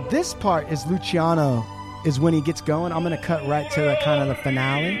 But this part is Luciano, is when he gets going. I'm going to cut right to the kind of the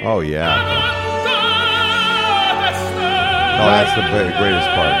finale. Oh, yeah. Oh, that's the greatest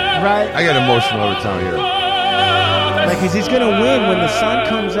part. Right? I get emotional every time I hear it. Like, because he's going to win when the sun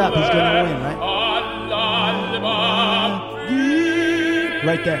comes up. He's going to win, right?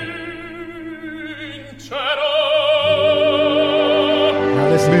 Right there. Now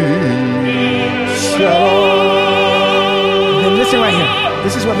listen. Then listen right here.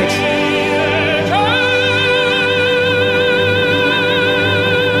 This is what makes...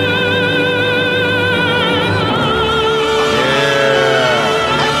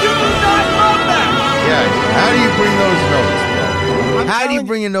 How do you bring those notes, bro? How do you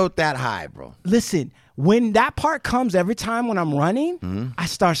bring a note that high, bro? Listen, when that part comes every time when I'm running, I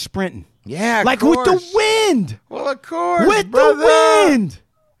start sprinting. Yeah, like with the wind. Well, of course, with brother. the wind.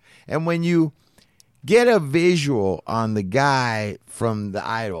 And when you get a visual on the guy from The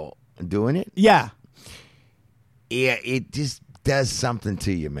Idol doing it, yeah, it just does something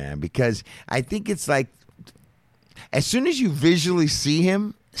to you, man. Because I think it's like, as soon as you visually see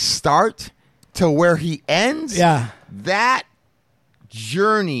him start to where he ends, that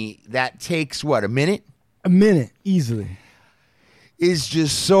journey that takes what, a minute? A minute, easily. Is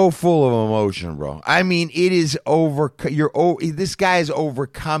just so full of emotion, bro. I mean, it is this guy is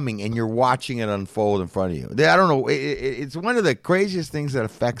overcoming, and you're watching it unfold in front of you. I don't know. It's one of the craziest things that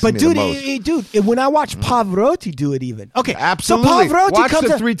affects me the most. Dude, when I watch Pavarotti do it, even absolutely. So Pavarotti watch comes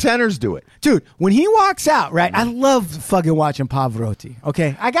the up, three tenors do it, dude. When he walks out, right? I love fucking watching Pavarotti.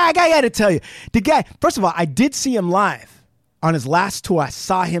 Okay, I got to tell you, the guy. First of all, I did see him live on his last tour. I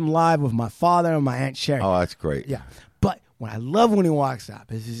saw him live with my father and my Aunt Sherry. Oh, that's great. Yeah. What I love when he walks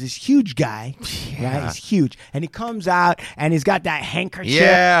up is this huge guy, right? He's huge. And he comes out and he's got that handkerchief.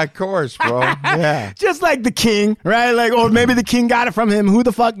 Yeah, of course, bro. Yeah. Just like the king, right? Like, or maybe the king got it from him. Who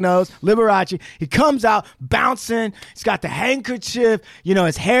the fuck knows? Liberace. He comes out bouncing. He's got the handkerchief. You know,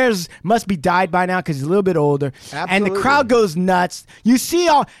 his hairs must be dyed by now because he's a little bit older. Absolutely. And the crowd goes nuts. You see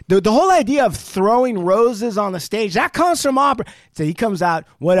all the whole idea of throwing roses on the stage, that comes from opera. So he comes out,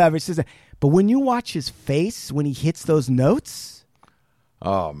 whatever. He says, but when you watch his face when he hits those notes,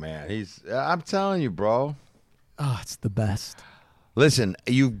 oh man, I'm telling you, bro. Oh, it's the best. Listen,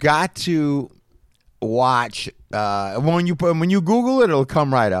 you've got to watch. When you Google it, it'll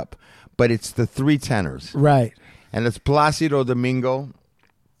come right up. But it's the three tenors, Right. and it's Placido Domingo,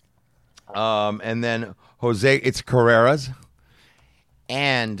 and then Jose. It's Carreras,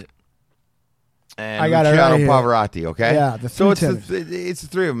 and I got it Luciano right here. Pavarotti. Okay, Yeah, the so three it's the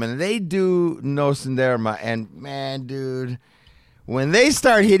three of them, and they do No Senderma, and man, dude, when they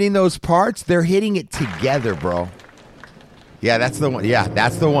start hitting those parts, they're hitting it together, bro. Yeah, that's the one. Yeah,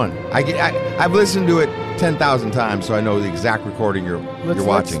 that's the one. I've listened to it 10,000 times, so I know the exact recording you're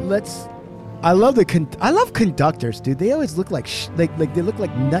watching. I love I love conductors, dude. They always look like like they look like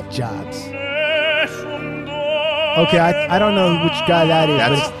nut jobs. Okay, I don't know which guy that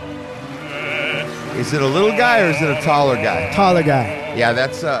is. Is it a little guy or is it a taller guy? Taller guy. Yeah,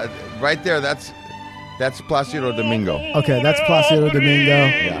 that's right there. That's Placido Domingo. Okay, that's Placido Domingo.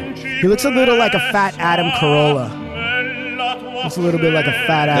 Yeah. He looks a little like a fat Adam Carolla. Looks a little bit like a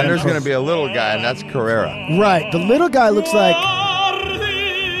fat Adam. Then there's going to be a little guy, and that's Carrera. Right. The little guy looks like.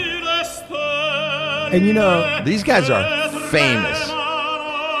 And you know, these guys are famous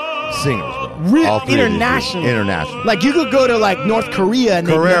singers, bro. All three international. International. Like you could go to like North Korea and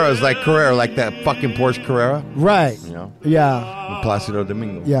Carrera's like Carrera, like that fucking Porsche Carrera. Right. You know? Yeah. With Placido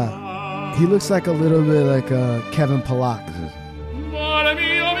Domingo. Yeah. He looks like a little bit like Kevin Pollak.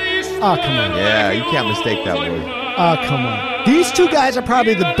 Oh, come on. Yeah, you can't mistake that voice. Oh, come on. These two guys are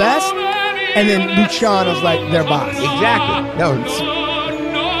probably the best, and then Luciano's like their boss. Exactly. No.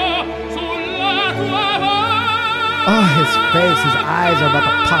 Oh, his face, his eyes are about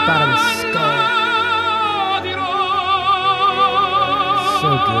to pop out of his skull. So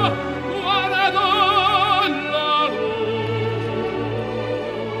good.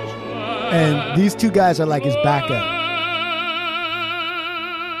 And these two guys are like his backup.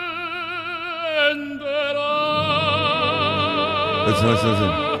 Listen.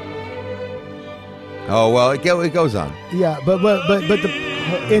 Oh well, it goes on. Yeah, but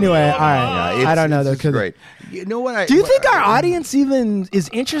anyway, all right. Yeah, I don't know though. It's great. You know what? Do you think our audience even is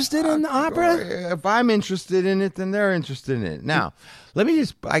interested in the opera? If I'm interested in it, then they're interested in it. Now,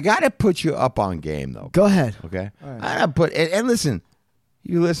 I gotta put you up on game though. Go ahead. Okay. Right. I gotta put and listen,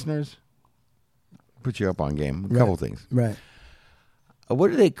 you listeners, put you up on game. A couple things. Right. What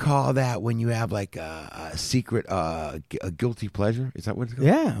do they call that when you have like a secret, a guilty pleasure? Is that what it's called?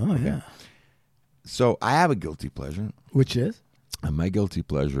 Yeah. Oh, yeah. So I have a guilty pleasure. Which is? And my guilty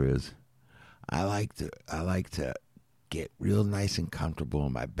pleasure is I like to get real nice and comfortable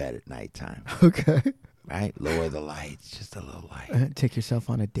in my bed at nighttime. Okay. Right? Lower the lights, just a little light. Take yourself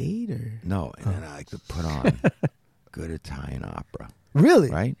on a date or? No, and then I like to put on good Italian opera. Really?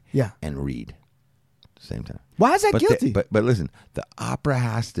 Right? Yeah. And read at the same time. Why is that guilty? But listen, the opera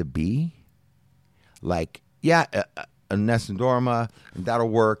has to be like, a Nessun Dorma, and that'll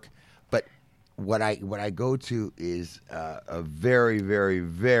work. But what I go to is a very, very,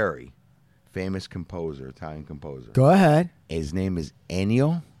 very famous composer, Italian composer. Go ahead. His name is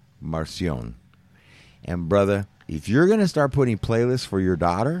Ennio Marcion. And brother, if you're gonna start putting playlists for your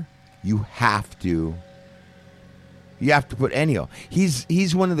daughter, you have to put Ennio.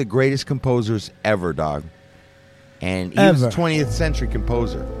 He's one of the greatest composers ever, dog. And he was a 20th century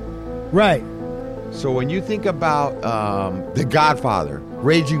composer. Right. So when you think about The Godfather,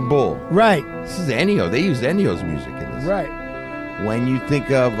 Raging Bull. Right. This is Ennio. They used Ennio's music in this. Right. When you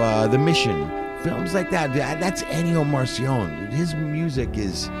think of The Mission, films like that, that's Ennio Marcion. His music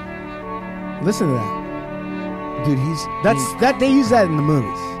is... Listen to that. Dude, they use that in the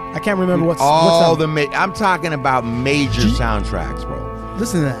movies. I can't remember what's I'm talking about major soundtracks, bro.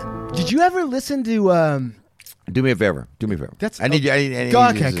 Listen to that. Did you ever listen to Do me a favor. I need you.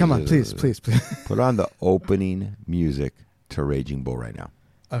 Okay, come on, please. Put on the opening music to Raging Bull right now.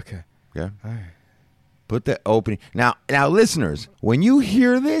 Okay. Yeah. All right. Put the opening now, listeners. When you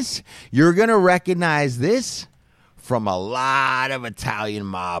hear this, you're gonna recognize this from a lot of Italian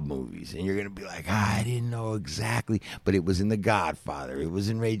mob movies, and you're gonna be like, I didn't know exactly, but it was in The Godfather. It was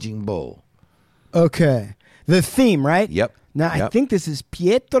in Raging Bull. Okay. The theme, right? Yep. Now I think this is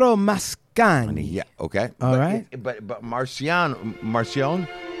Pietro Mascagni. Yeah. Okay. All right. But Marcion.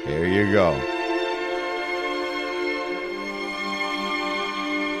 Here you go.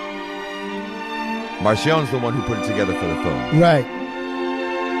 Marcion's the one who put it together for the film. Right.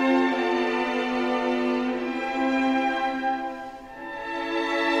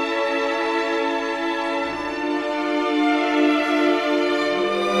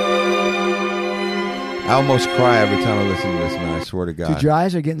 I almost cry every time I listen to this, man. I swear to God. Dude, your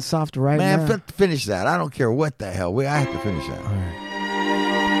eyes are getting soft right now. Man, finish that. I don't care what the hell. I have to finish that. All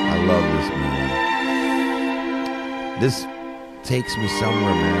right. I love this, man. takes me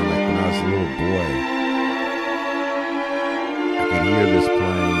somewhere, man. Like when I was a little boy, I could hear this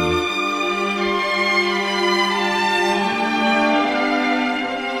playing.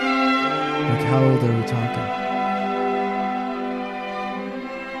 Like, how old are we talking?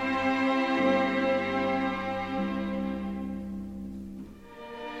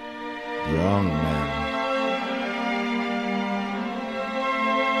 Young man.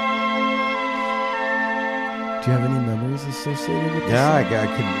 Do you have any memories associated with this? Yeah, song? I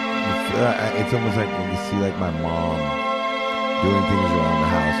could. It's almost like I can see like my mom doing things around the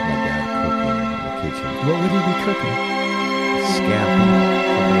house, my dad cooking in the kitchen. What would he be cooking? Scampi,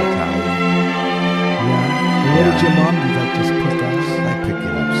 something Italian. Yeah. And what did your mom do? Like just pick up? Like picking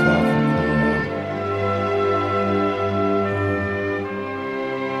up stuff and cleaning up.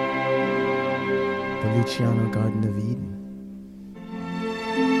 The Luciano Garden of Eden.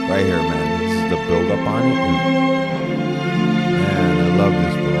 Right here, man. This is the build up on it. Man, I love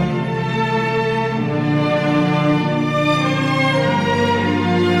this, bro.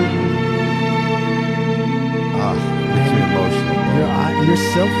 Makes me emotional, bro. You're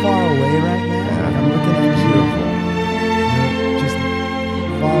so far away right now. Yeah. Like I'm looking at you. Beautiful. You're just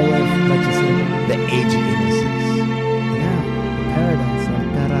far away from, like you said, The age of innocence. yeah, the paradise, el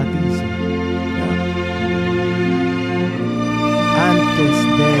paradiso. Antes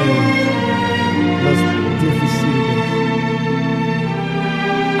de los difíciles.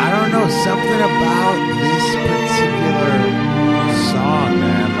 I don't know, something about this particular song,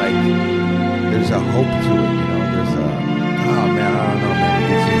 man. Like, there's a hope to it, you know. There's a, oh man, I don't know, man. It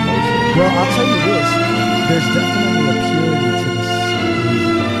gets me emotional. Well, I'll tell you this. There's definitely a purity to this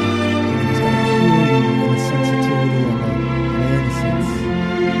music. It's got a purity and a sensitivity and an innocence.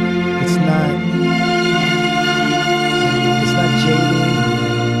 It's not jaded.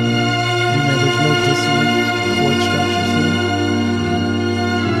 You know, there's no dissonant chord structures here.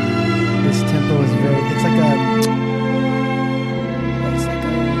 This tempo is very, it's like a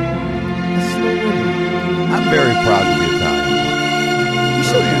slow rhythm. I'm very proud to be Italian. You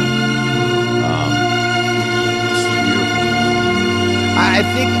should be. It's beautiful. I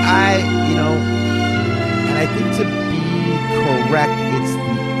think and I think to be correct, it's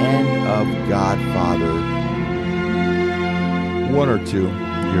the end of Godfather 1 or 2.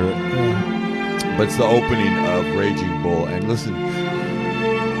 But it's the opening of Raging Bull. And listen,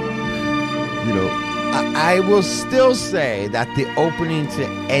 you know, I will still say that the opening to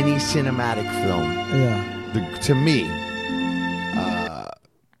any cinematic film, to me,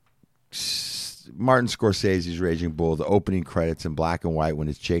 Martin Scorsese's Raging Bull, the opening credits in black and white when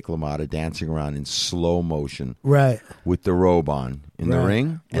it's Jake LaMotta dancing around in slow motion, right, with the robe on in the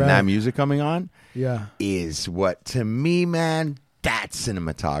ring, and that music coming on, is what, to me, man, that's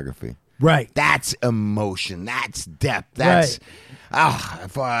cinematography. Right. That's emotion. That's depth. That's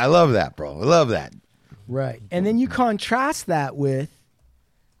I love that, bro. I love that. Right. And then you contrast that with,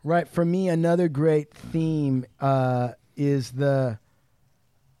 right, for me, another great theme is the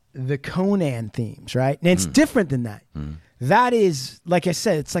Conan themes, right? And it's different than that. That is, like I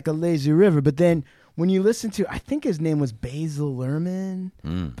said, it's like a lazy river. But then when you listen to, I think his name was Basil Luhrmann,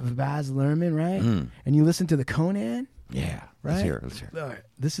 Baz Luhrmann, right? And you listen to the Conan. Yeah. Right? Let's hear it. Let's hear it. All right.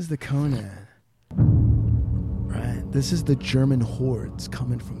 This is the Conan. Right. This is the German hordes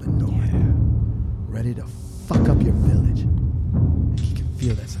coming from the north, ready to fuck up your village. You can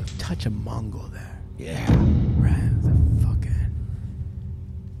feel there's a touch of Mongol there. Yeah. Right. The fucking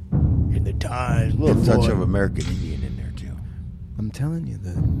in the times A little before. touch of American Indian in there, too. I'm telling you,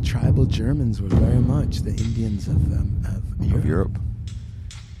 the tribal Germans were very much the Indians of Europe.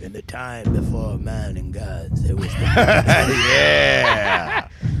 In the time before man and gods, there was the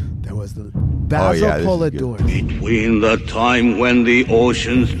there was the Basil Polidor. Between the time when the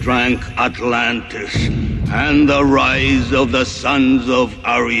oceans drank Atlantis and the rise of the sons of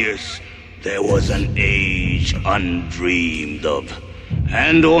Arius, there was an age undreamed of.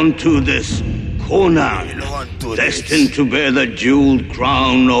 And unto this, Conan, destined to bear the jeweled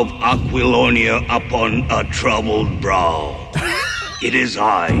crown of Aquilonia upon a troubled brow. It is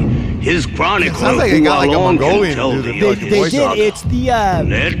I, his chronicler, like who got alone like a Mongolian can tell dude the that They did. It's the Let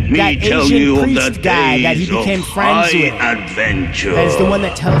me that tell Asian you of the priest guy that he days became of friends high with. adventure. That is the one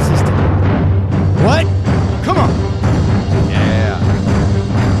that tells us to. What? Come on. Yeah.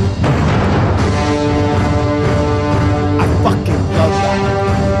 I fucking love that.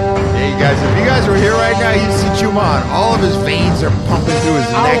 Hey, you guys, if you guys were here right now, you'd see Chuman. All of his veins are pumping through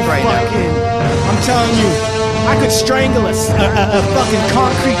his neck right now. I'm telling you, I could strangle a fucking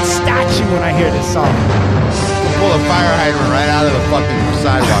concrete statue when I hear this song. Pull a fire hydrant right out of the fucking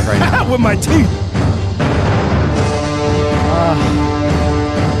sidewalk right now. With my teeth.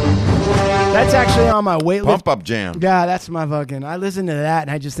 That's actually on my wait list. Pump Up Jam. Yeah, that's my fucking. I listen to that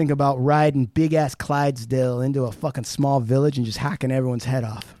and I just think about riding big ass Clydesdale into a fucking small village and just hacking everyone's head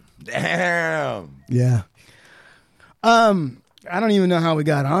off. Damn. Yeah. I don't even know how we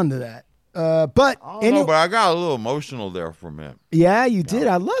got onto that. But I don't know, but I got a little emotional there for a minute. Yeah, you did.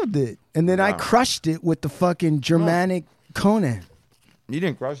 I loved it, and then I crushed it with the fucking Germanic Conan. You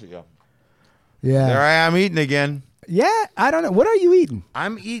didn't crush it, yo. Yeah. There I am eating again. Yeah, I don't know. What are you eating?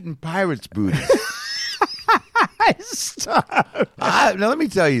 I'm eating pirate's booty. Stop. Now, let me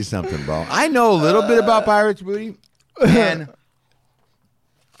tell you something, bro. I know a little bit about pirate's booty, and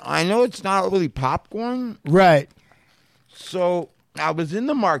I know it's not really popcorn. Right. So I was in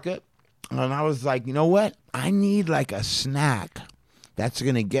the market, and I was like, you know what? I need like a snack that's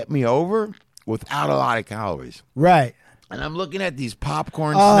going to get me over without a lot of calories. Right. And I'm looking at these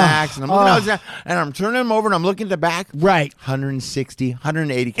popcorn snacks, and I'm looking at and I'm turning them over, and I'm looking at the back. Right. 160,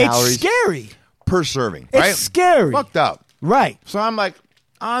 180 calories. It's scary. Per serving. Right? It's scary. Fucked up. Right. So I'm like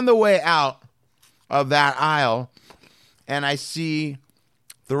on the way out of that aisle, and I see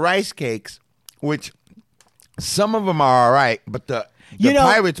the rice cakes, which some of them are all right, but the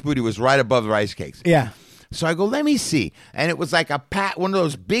pirate's booty was right above the rice cakes. Yeah. So I go, let me see. And it was like a pack, one of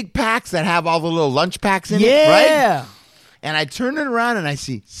those big packs that have all the little lunch packs in it, right? Yeah. And I turn it around and I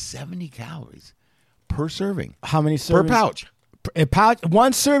see 70 calories per serving. How many servings? Per pouch. A pouch.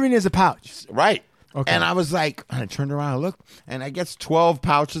 One serving is a pouch. Right. Okay. And I was like, and I turned around and looked, and I guess 12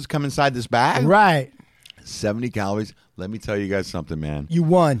 pouches come inside this bag. Right. 70 calories. Let me tell you guys something, man. You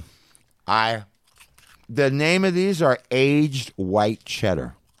won. The name of these are aged white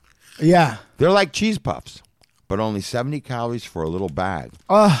cheddar. Yeah. They're like cheese puffs, but only 70 calories for a little bag.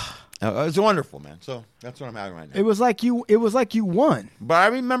 It's wonderful, man. So that's what I'm having right now. It was like you won. But I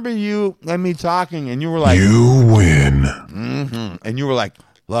remember you and me talking, and you were like, "You win," and you were like,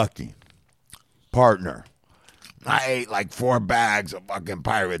 "Lucky partner, I ate like 4 bags of fucking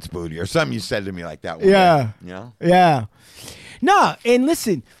pirate's booty," or something you said to me like that. One day, you know? Yeah. No, and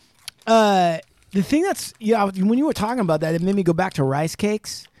listen, the thing that's when you were talking about that, it made me go back to rice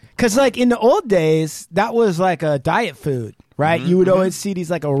cakes. Because, like, in the old days, that was like a diet food, right? You would always see these,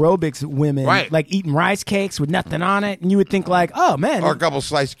 like, aerobics women, like, eating rice cakes with nothing on it. And you would think, like, oh, man. Or a couple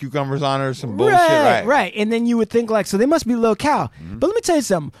sliced cucumbers on it or some bullshit, right. And then you would think, like, so they must be low cal. But let me tell you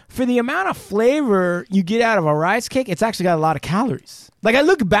something. For the amount of flavor you get out of a rice cake, it's actually got a lot of calories. Like, I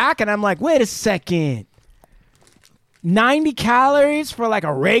look back and I'm like, wait a second. 90 calories for, like,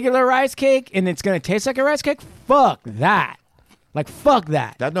 a regular rice cake and it's going to taste like a rice cake? Fuck that. Like, fuck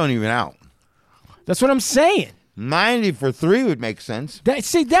that. That don't even out. That's what I'm saying. 90 for 3 would make sense.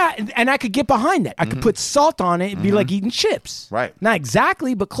 See that, and I could get behind that. I could put salt on it and be like eating chips. Right. Not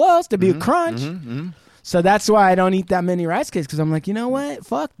exactly, but close. There'd be a crunch. So that's why I don't eat that many rice cakes, because I'm like, you know what?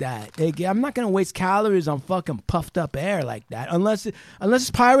 Fuck that. I'm not going to waste calories on fucking puffed up air like that. Unless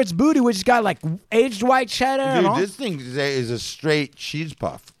it's Pirate's Booty, which has got like aged white cheddar. Dude, this thing is a straight cheese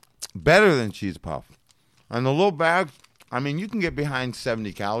puff. Better than cheese puff. And the little bag, I mean, you can get behind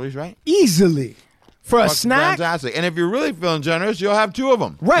 70 calories, right? Easily. For a snack. Fantastic. And if you're really feeling generous, you'll have 2 of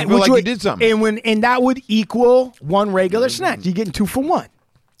them. Right. You feel like you did something. And that would equal 1 regular snack. You're getting 2 for 1.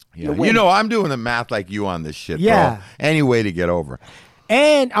 Yeah. You know, I'm doing the math like you on this shit, bro. Any way to get over.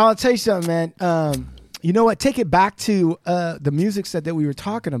 And I'll tell you something, man. You know what? Take it back to the music set that we were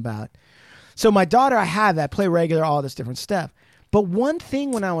talking about. So my daughter, I play regular, all this different stuff. But one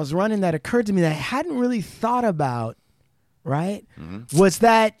thing when I was running that occurred to me that I hadn't really thought about, right, was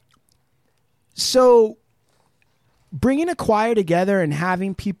that, so bringing a choir together and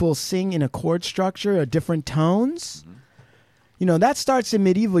having people sing in a chord structure or different tones, you know, that starts in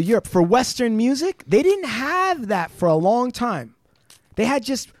medieval Europe. For Western music, they didn't have that for a long time. They had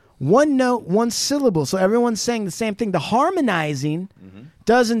just one note, one syllable. So everyone's saying the same thing. The harmonizing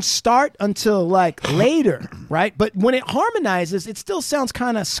doesn't start until like later, right? But when it harmonizes, it still sounds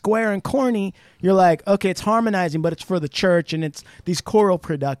kind of square and corny. You're like, okay, it's harmonizing, but it's for the church, and it's these choral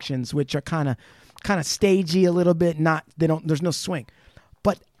productions, which are kind of stagey a little bit. There's no swing.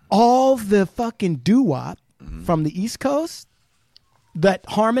 But all the fucking doo-wop from the East Coast, that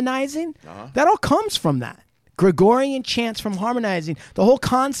harmonizing, that all comes from that. Gregorian chants from harmonizing, the whole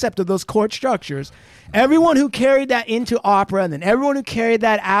concept of those chord structures. Everyone who carried that into opera, and then everyone who carried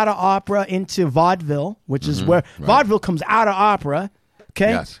that out of opera into vaudeville, which is where vaudeville comes out of opera.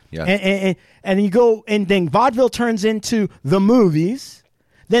 Okay. Yes. And you go, and then vaudeville turns into the movies.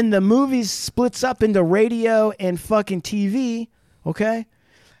 Then the movies splits up into radio and fucking TV. Okay.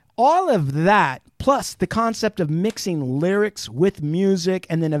 All of that, plus the concept of mixing lyrics with music,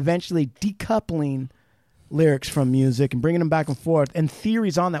 and then eventually decoupling lyrics from music and bringing them back and forth and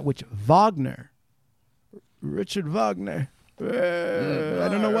theories on that, which Richard Wagner, I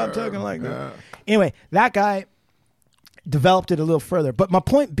don't know why I'm talking like that. Anyway, that guy developed it a little further. But my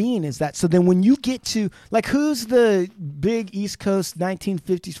point being is that, so then when you get to, like, who's the big East Coast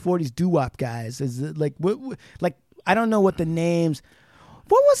 1950s, 40s doo-wop guys? Is it like, like, I don't know what the names,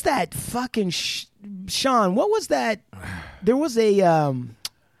 what was that fucking, Sean, what was that? There was a,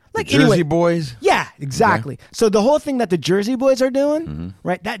 like, Jersey anyway, Boys? Yeah, exactly. Okay. So the whole thing that the Jersey Boys are doing,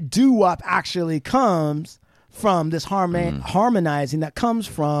 right, that doo-wop actually comes from this harmonizing that comes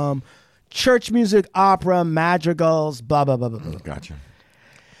from church music, opera, madrigals, blah, blah, blah, blah, blah. Gotcha.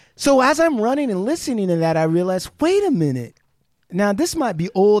 So as I'm running and listening to that, I realized, wait a minute. Now, this might be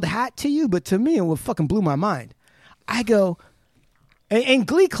old hat to you, but to me, it fucking blew my mind. I go, in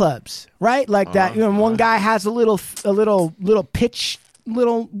glee clubs, right? Like that, you know, one guy has a little pitch,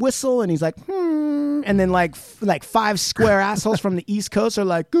 little whistle, and he's like, and then like 5 square assholes from the East Coast are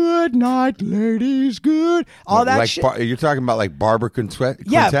like, good night, ladies, good. All that like shit. You're talking about like barber quintets?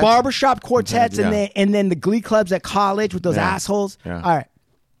 Yeah, barbershop quartets, yeah. and then the glee clubs at college with those assholes. Yeah. All right.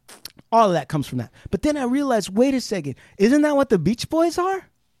 All of that comes from that. But then I realized, wait a second, isn't that what the Beach Boys are?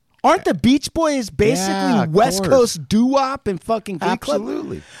 Aren't the Beach Boys basically West Coast doo-wop and fucking glee club?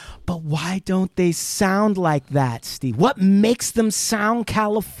 Absolutely. But why don't they sound like that, Steve? What makes them sound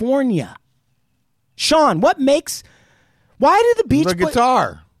California? Sean, why do the Beach Boys... The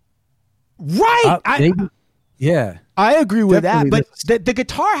guitar. Right. Yeah. I agree with Definitely. that. But the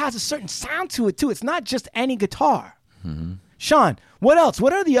guitar has a certain sound to it, too. It's not just any guitar. Sean, what else?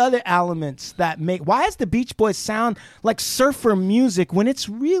 What are the other elements that make... Why does the Beach Boys sound like surfer music when it's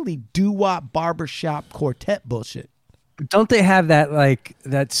really doo-wop barbershop quartet bullshit? Don't they have that, like,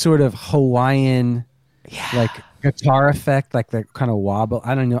 that sort of Hawaiian, like, guitar effect, like that kind of wobble?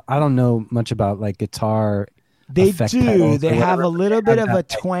 I don't know much about, like, guitar. They effect do. pedals They have a little bit of a that.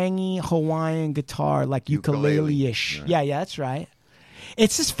 twangy Hawaiian guitar, like ukulele-ish. Yeah, that's right.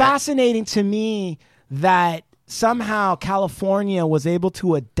 It's just fascinating to me that somehow California was able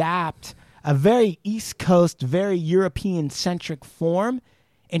to adapt a very East Coast, very European-centric form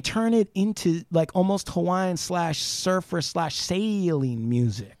and turn it into like almost Hawaiian / surfer / sailing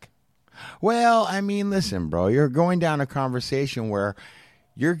music. Well, I mean, listen, bro, you're going down a conversation where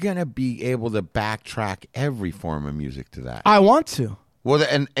you're going to be able to backtrack every form of music to that. I want to. Well,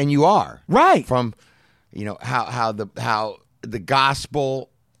 and you are. Right. From, you know, how the gospel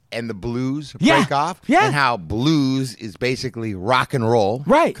and the blues break off. Yeah. And how blues is basically rock and roll.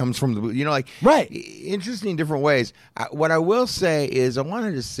 Right. Comes from the, you know, like. Right. Interesting different ways. What I will say is I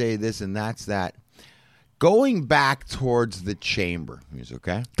wanted to say this, and that's that going back towards the chamber music,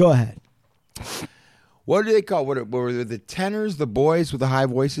 okay? Go ahead. What do they call? What were the tenors, the boys with the high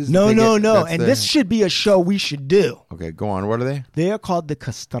voices? No. And this should be a show we should do. Okay, go on. What are they? They are called the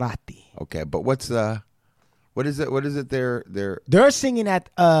castrati. Okay, but what is it? What is it? They're singing at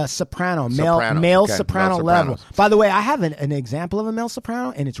soprano, Soprano. male Okay, soprano male level. sopranos. By the way, I have an example of a male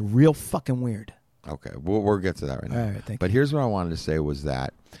soprano, and it's real fucking weird. Okay, we'll get to that right now. All right, thank but you. here's what I wanted to say was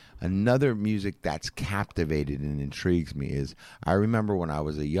that another music that's captivated and intrigues me is I remember when I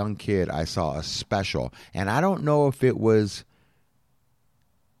was a young kid, I saw a special, and I don't know if it was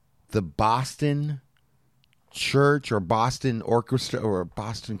the Boston Church or Boston Orchestra or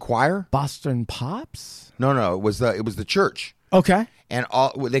Boston Choir. Boston Pops? No, it was the church, Okay. and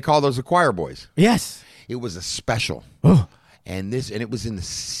they call those the choir boys. Yes. It was a special. And it was in the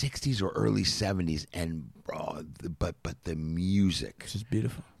 60s or early 70s, and bro, but the music, Which is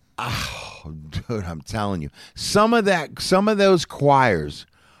beautiful. oh, dude, I'm telling you, some of those choirs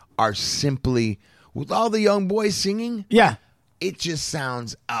are simply, with all the young boys singing, Yeah. it just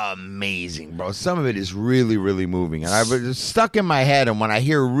sounds amazing, bro. Some of it is really, really moving, and I was stuck in my head. And when I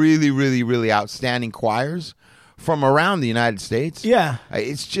hear really, really, really outstanding choirs from around the United States, Yeah.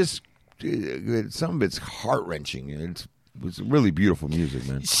 it's just some of it's heart wrenching. It's really beautiful music,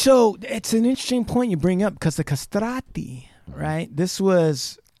 man. So it's an interesting point you bring up because the castrati, right? This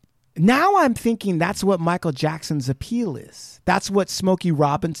was. Now I'm thinking that's what Michael Jackson's appeal is. That's what Smokey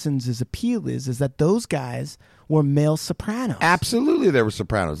Robinson's appeal is that those guys were male sopranos. Absolutely, they were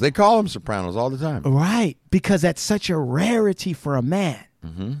sopranos. They call them sopranos all the time. Right, because that's such a rarity for a man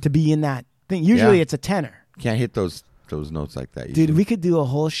to be in that thing. Usually it's a tenor. Can't hit those notes like that. Usually. Dude, we could do a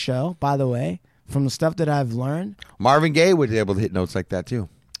whole show, by the way, from the stuff that I've learned. Marvin Gaye was able to hit notes like that too.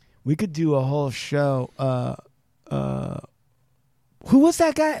 We could do a whole show. Who was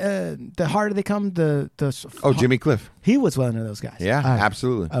that guy? The Harder They Come? Jimmy Cliff. He was one of those guys. Yeah, All right.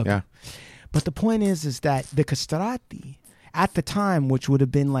 absolutely. Okay. Yeah. But the point is that the castrati at the time, which would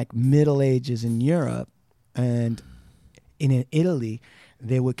have been like Middle Ages in Europe, and in Italy,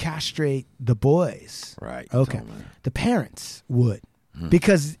 they would castrate the boys. Right. Okay. The parents would.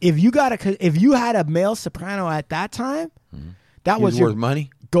 Because if you had a male soprano at that time, that was your worth money.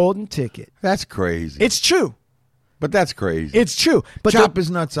 Golden ticket. That's crazy. It's true. But that's crazy. It's true. But chop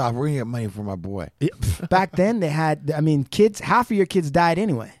his nuts off. We're gonna get money for my boy. Back then they had. I mean, kids. Half of your kids died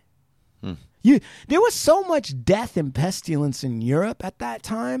anyway. There was so much death and pestilence in Europe at that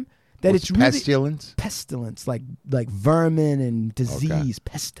time that it's really pestilence, like vermin and disease.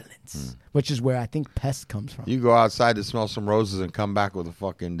 Pestilence, which is where I think pest comes from. You go outside to smell some roses and come back with a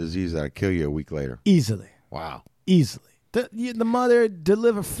fucking disease that'll kill you a week later. Easily. Wow. Easily. The mother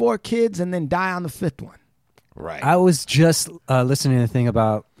deliver 4 kids and then die on the 5th one. Right. I was just listening to a thing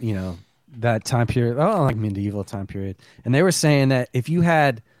about, that time period, like medieval time period. And they were saying that if you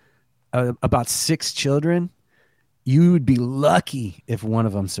had about 6 children, you would be lucky if one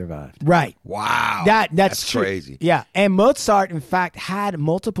of them survived. Right. Wow. That's true. Crazy. Yeah. And Mozart, in fact, had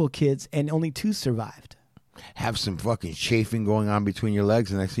multiple kids and only 2 survived. Have some fucking chafing going on between your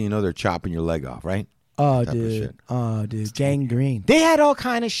legs, and next thing you know, they're chopping your leg off, right? Oh, dude. Gangrene. They had all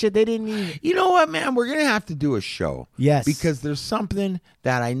kind of shit. They didn't even. You know what, man? We're going to have to do a show. Yes. Because there's something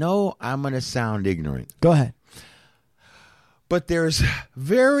that I know I'm going to sound ignorant. Go ahead. But there's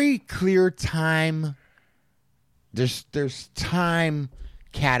very clear time. There's time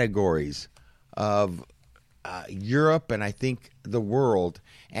categories of Europe and I think the world.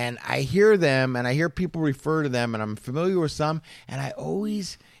 And I hear them and I hear people refer to them and I'm familiar with some. And I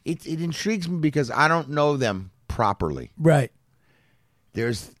always... It intrigues me because I don't know them properly. Right.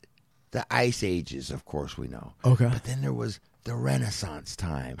 There's the Ice Ages, of course we know. Okay. But then there was the Renaissance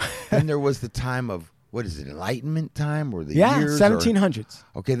time. Then there was the time of, what is it, Enlightenment time? Or the years? 1700s.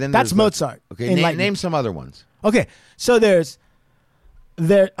 Okay, then that's Mozart. Okay, name some other ones. Okay, so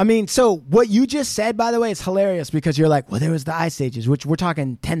so what you just said, by the way, is hilarious because you're like, well, there was the Ice Ages, which we're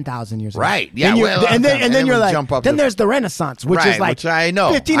talking 10,000 years ago. Right, yeah. And then you're like, then there's the Renaissance, which is like which I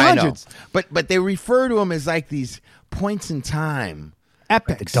know, 1500s. But they refer to them as like these points in time.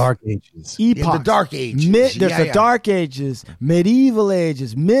 Epics. The Dark Ages. Epochs. Yeah, the Dark Ages. There's the Dark Ages, Medieval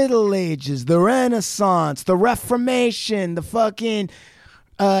Ages, Middle Ages, the Renaissance, the Reformation, the fucking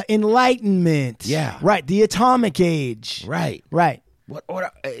Enlightenment. Yeah. Right, the Atomic Age. Right.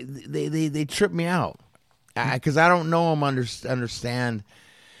 What they trip me out because I don't know them understand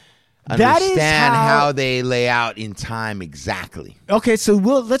how they lay out in time exactly. Okay, so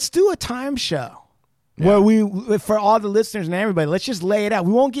let's do a time show where we, for all the listeners and everybody, let's just lay it out.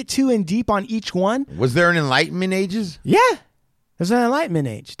 We won't get too in deep on each one. Was there an Enlightenment ages? Yeah, there's an Enlightenment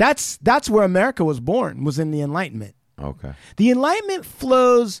age. That's where America was born. Was in the Enlightenment. Okay. The Enlightenment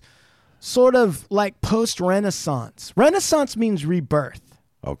flows sort of like post-Renaissance. Renaissance means rebirth.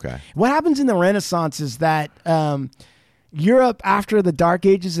 Okay. What happens in the Renaissance is that Europe, after the Dark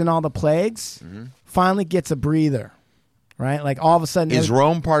Ages and all the plagues, finally gets a breather, right? Like all of a sudden... Is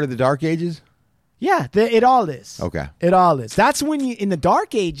Rome part of the Dark Ages? Yeah, it all is. Okay. It all is. That's when in the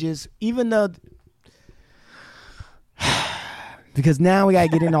Dark Ages, even though... because now we got to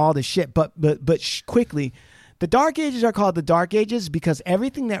get into all this shit, but quickly... The Dark Ages are called the Dark Ages because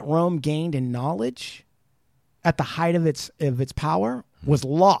everything that Rome gained in knowledge at the height of its power was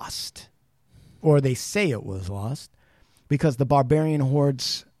lost, or they say it was lost, because the barbarian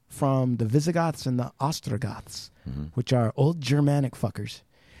hordes from the Visigoths and the Ostrogoths, which are old Germanic fuckers,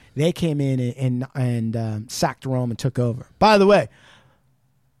 they came in and sacked Rome and took over. By the way,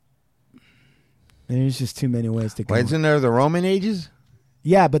 there's just too many ways to go. Wait, isn't there the Roman ages?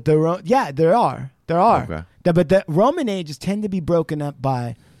 Yeah, but there are. Okay. But the Roman ages tend to be broken up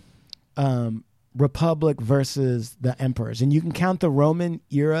by republic versus the emperors. And you can count the Roman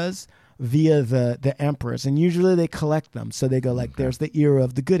eras via the emperors. And usually they collect them. So they go like, there's the era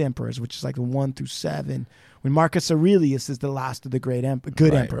of the good emperors, which is like 1 through 7. When Marcus Aurelius is the last of the great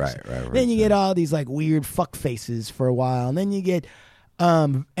good emperors. Right, then you get all these like weird fuck faces for a while. And then you get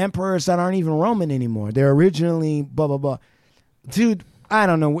emperors that aren't even Roman anymore. They're originally blah, blah, blah. Dude, I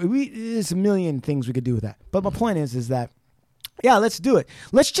don't know. There's a million things we could do with that. But my point is that, yeah, let's do it.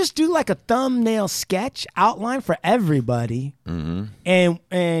 Let's just do like a thumbnail sketch outline for everybody. Mm-hmm.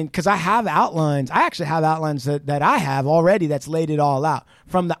 And because I have outlines. I actually have outlines that I have already that's laid it all out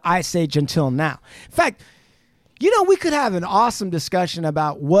from the Ice Age until now. In fact, we could have an awesome discussion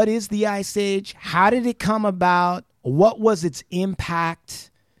about what is the Ice Age? How did it come about? What was its impact?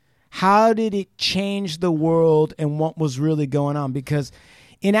 How did it change the world and what was really going on? Because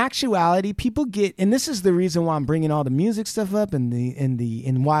in actuality, people get, and this is the reason why I'm bringing all the music stuff up,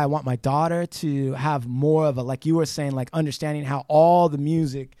 and why I want my daughter to have more of a, like you were saying, like understanding how all the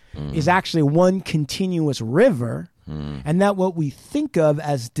music is actually one continuous river, and that what we think of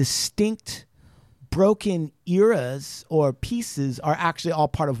as distinct broken eras or pieces are actually all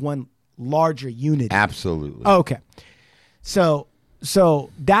part of one larger unity. Absolutely. Okay. So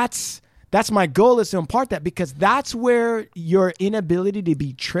that's my goal, is to impart that, because that's where your inability to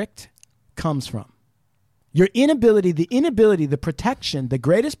be tricked comes from. Your inability, the protection, the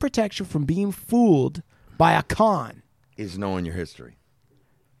greatest protection from being fooled by a con is knowing your history.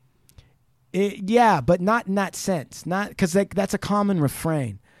 Yeah, but not in that sense. Not because that's a common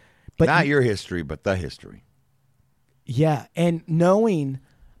refrain. But not your history, but the history. Yeah, and knowing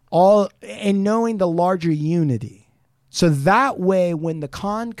the larger unity. So that way, when the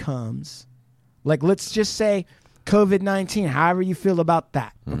con comes, like let's just say COVID-19, however you feel about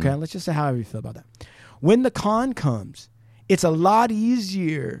that, okay? Let's just say however you feel about that. When the con comes, it's a lot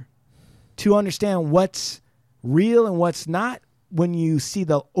easier to understand what's real and what's not when you see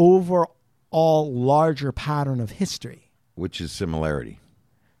the overall larger pattern of history. Which is similarity.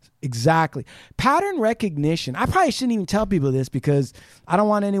 Exactly. Pattern recognition. I probably shouldn't even tell people this because I don't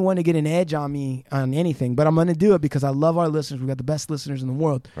want anyone to get an edge on me on anything, but I'm going to do it because I love our listeners. We've got the best listeners in the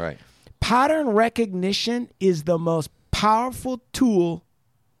world. Right. Pattern recognition is the most powerful tool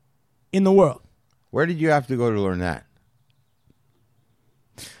in the world. Where did you have to go to learn that?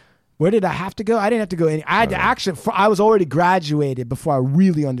 Where did I have to go? I didn't have to go any. I had to actually. I was already graduated before I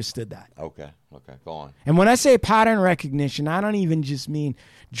really understood that. Okay, go on. And when I say pattern recognition, I don't even just mean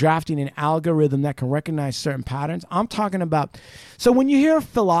drafting an algorithm that can recognize certain patterns. I'm talking about. So when you hear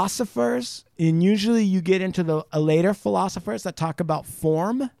philosophers, and usually you get into the later philosophers that talk about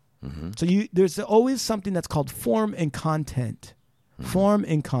form. Mm-hmm. So there's always something that's called form and content. Mm-hmm. Form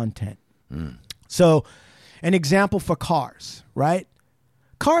and content. Mm. So, an example for cars, right?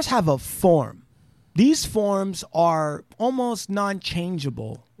 Cars have a form. These forms are almost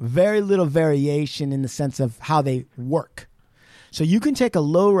non-changeable, very little variation in the sense of how they work. So you can take a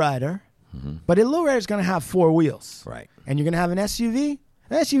lowrider, but a lowrider is going to have four wheels. Right. And you're going to have an SUV.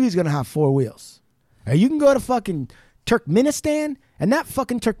 An SUV is going to have four wheels. Or you can go to fucking Turkmenistan, and that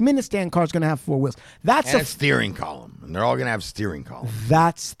fucking Turkmenistan car is going to have four wheels. That's a steering column. And they're all going to have steering columns.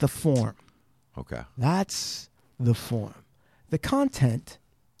 That's the form. Okay. That's the form. The content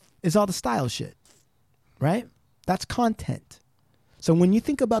is all the style shit, right? That's content. So when you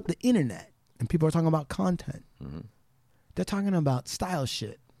think about the internet and people are talking about content, they're talking about style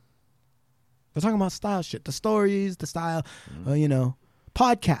shit. They're talking about style shit. The stories, the style,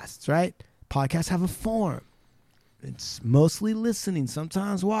 podcasts, right? Podcasts have a form. It's mostly listening,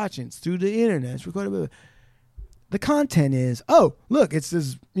 sometimes watching. It's through the internet. It's recorded. The content is, oh, look, it's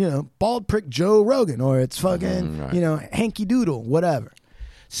this, bald prick Joe Rogan, or it's fucking, Hanky Doodle, whatever.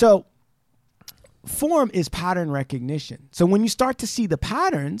 So form is pattern recognition. So when you start to see the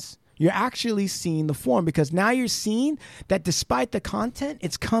patterns, you're actually seeing the form, because now you're seeing that despite the content,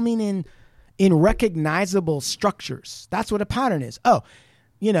 it's coming in recognizable structures. That's what a pattern is. Oh,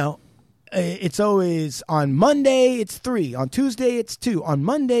 it's always on Monday, it's 3. On Tuesday, it's 2. On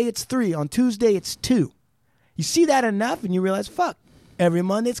Monday, it's 3. On Tuesday, it's 2. You see that enough and you realize, fuck, every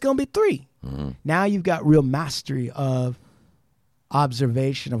Monday it's going to be 3. Mm-hmm. Now you've got real mastery of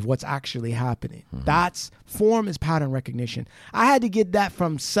observation of what's actually happening. Mm-hmm. That's form is pattern recognition. I had to get that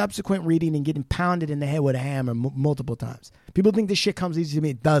from subsequent reading and getting pounded in the head with a hammer multiple times. People think this shit comes easy to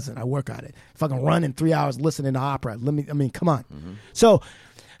me. It doesn't. I work on it. Fucking run in 3 hours listening to opera. Come on. Mm-hmm.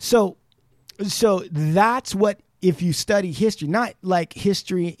 So that's what, if you study history, not like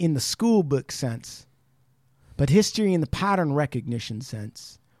history in the school book sense, but history in the pattern recognition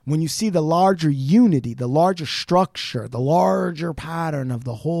sense, when you see the larger unity, the larger structure, the larger pattern of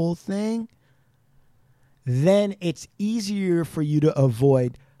the whole thing, then it's easier for you to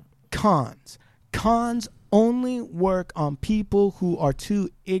avoid cons. Cons only work on people who are too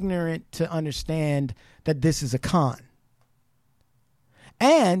ignorant to understand that this is a con.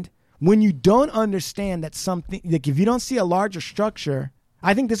 And when you don't understand that something, like if you don't see a larger structure,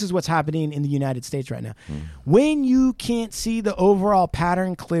 I think this is what's happening in the United States right now. When you can't see the overall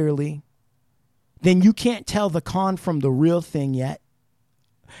pattern clearly, then you can't tell the con from the real thing yet.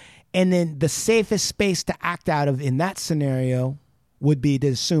 And then the safest space to act out of in that scenario would be to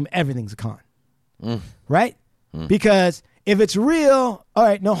assume everything's a con. Right? Because if it's real, all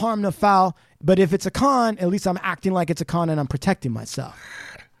right, no harm, no foul. But if it's a con, at least I'm acting like it's a con and I'm protecting myself.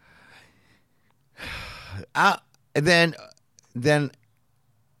 Then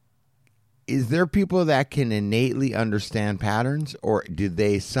is there people that can innately understand patterns, or did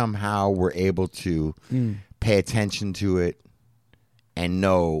they somehow were able to pay attention to it and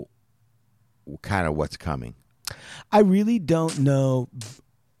know kind of what's coming? I really don't know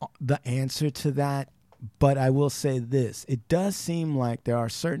the answer to that, but I will say this. It does seem like there are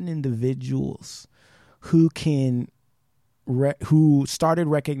certain individuals who who started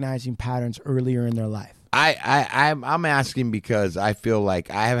recognizing patterns earlier in their life. I'm asking because I feel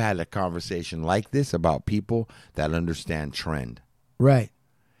like I have had a conversation like this about people that understand trend. Right.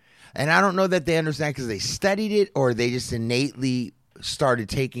 And I don't know that they understand because they studied it or they just innately started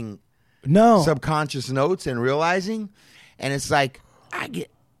taking subconscious notes and realizing. And it's like,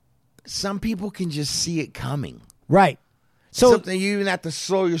 some people can just see it coming. Right. So something you even have to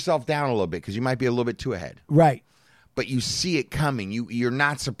slow yourself down a little bit because you might be a little bit too ahead. Right. But you see it coming. You're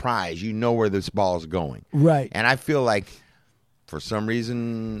not surprised. You know where this ball is going. Right. And I feel like for some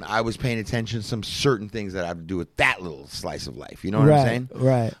reason I was paying attention to some certain things that have to do with that little slice of life. You know what I'm saying?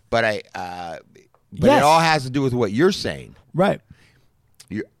 Right. But it all has to do with what you're saying. Right.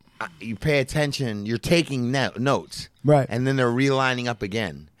 You pay attention. You're taking notes. Right. And then they're relining up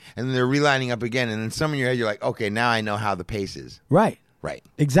again. And then they're relining up again. And then some in your head, you're like, okay, now I know how the pace is. Right. Right.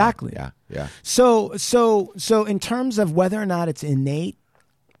 Exactly. Yeah. So in terms of whether or not it's innate,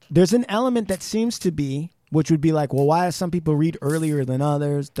 there's an element that seems to be, which would be like, well, why do some people read earlier than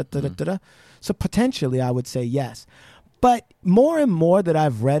others? So potentially I would say yes. But more and more that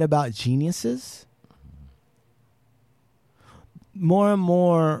I've read about geniuses, more and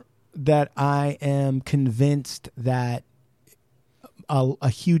more that I am convinced that a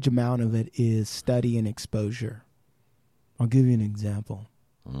huge amount of it is study and exposure. I'll give you an example.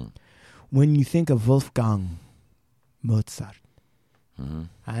 When you think of Wolfgang Mozart, when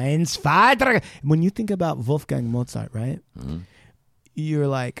you think about Wolfgang Mozart, right? You're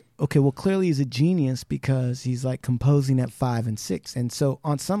like, okay, well, clearly he's a genius because he's like composing at 5 and 6. And so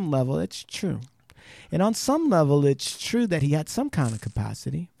on some level, it's true. And on some level, it's true that he had some kind of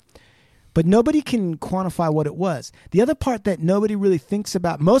capacity. But nobody can quantify what it was. The other part that nobody really thinks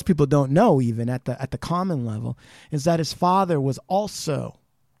about, most people don't know even at the common level, is that his father was also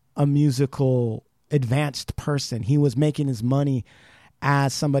a musical advanced person. He was making his money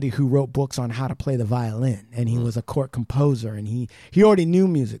as somebody who wrote books on how to play the violin, and he was a court composer, and he already knew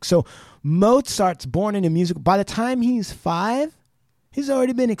music. So Mozart's born into music. By the time he's 5, he's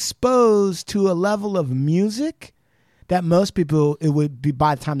already been exposed to a level of music that most people, it would be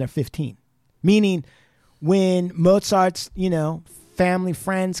by the time they're 15. Meaning when Mozart's, family,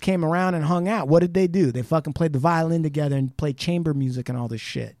 friends came around and hung out, what did they do? They fucking played the violin together and played chamber music and all this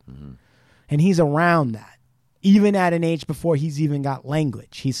shit. And he's around that. Even at an age before he's even got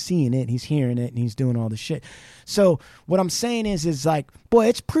language. He's seeing it, he's hearing it, and he's doing all this shit. So what I'm saying is like, boy,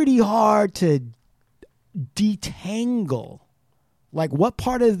 it's pretty hard to detangle. Like, what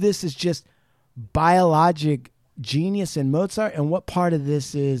part of this is just biologic genius in Mozart, and what part of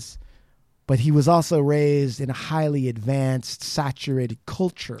this is, but he was also raised in a highly advanced, saturated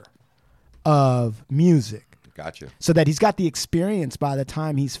culture of music. Gotcha. So that he's got the experience by the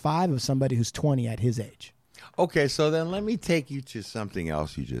time he's 5 of somebody who's 20 at his age. Okay, so then let me take you to something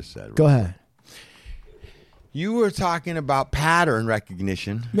else you just said. Go ahead. You were talking about pattern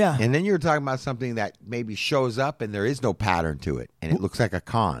recognition. Yeah. And then you were talking about something that maybe shows up and there is no pattern to it. And it looks like a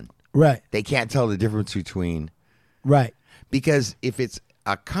con. Right. They can't tell the difference between. Right. Because if it's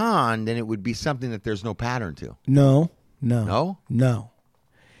a con, then it would be something that there's no pattern to. No.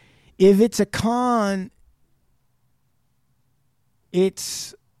 If it's a con,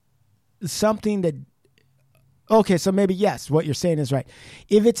 it's something that, okay, so maybe yes, what you're saying is right.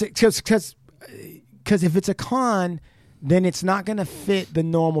 If it's because if it's a con, then it's not going to fit the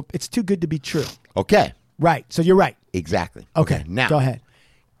normal. It's too good to be true. Okay. Right. So you're right. Exactly. Okay. Now, go ahead.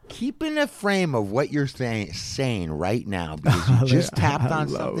 Keep in the frame of what you're saying right now, because you just tapped on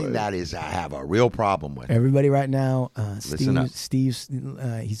something that is I have a real problem with. Everybody right now, Steve's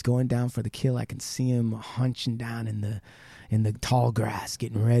he's going down for the kill. I can see him hunching down in the tall grass,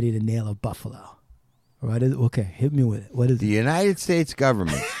 getting ready to nail a buffalo. Right? Okay, hit me with it. What is the United States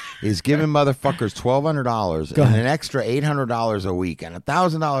government is giving motherfuckers $1,200 and an extra $800 a week and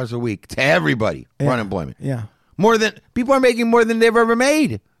 $1,000 a week to everybody for unemployment. Yeah, People are making more than they've ever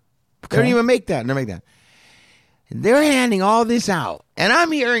made. They don't even make that. They're handing all this out, and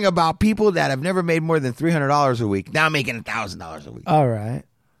I'm hearing about people that have never made more than $300 a week now making $1,000 a week. All right,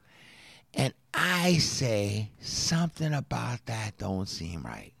 and I say something about that don't seem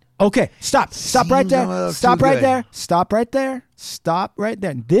right. Okay, stop right there. Stop right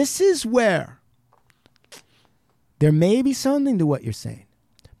there. This is where there may be something to what you're saying,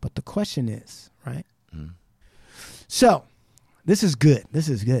 But the question is, right? So, this is good. This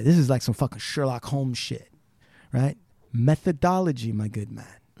is good. This is like some fucking Sherlock Holmes shit, right? Methodology, my good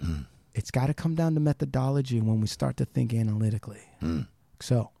man. It's got to come down to methodology when we start to think analytically.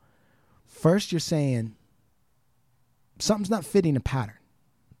 So, first you're saying something's not fitting a pattern.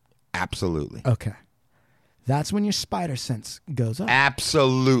 Absolutely. Okay. That's when your spider sense goes up.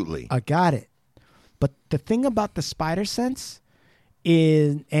 Absolutely. I got it. But the thing about the spider sense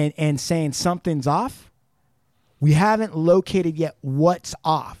is, and saying something's off, we haven't located yet what's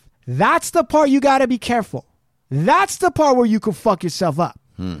off. That's the part you got to be careful. That's the part where you could fuck yourself up.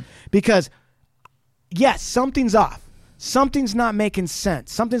 Because, yes, something's off. Something's not making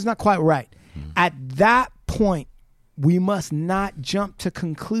sense. Something's not quite right. At that point, we must not jump to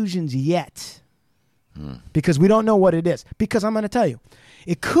conclusions yet. Because we don't know what it is. Because I'm going to tell you,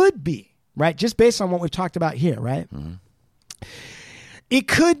 it could be, right, just based on what we've talked about here, right? It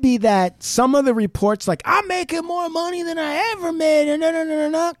could be that some of the reports, like, I'm making more money than I ever made,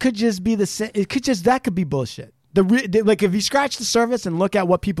 and could just be the same. It could just, that could be bullshit. Like, if you scratch the surface and look at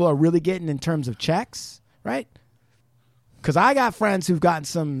what people are really getting in terms of checks, right? Because I got friends who've gotten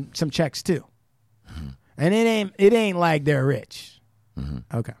some checks too, and it ain't like they're rich.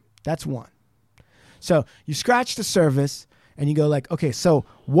 Okay, that's one. So you scratch the surface and you go like, okay, so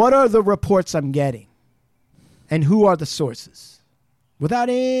what are the reports I'm getting, and who are the sources, without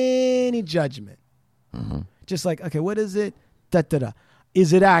any judgment. Just like, okay, what is it?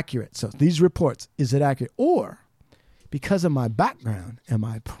 Is it accurate? So these reports, is it accurate? Or because of my background, am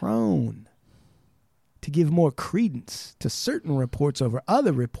I prone to give more credence to certain reports over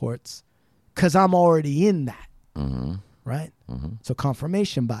other reports because I'm already in that, right? So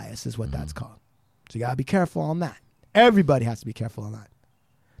confirmation bias is what that's called. So you got to be careful on that. Everybody has to be careful on that.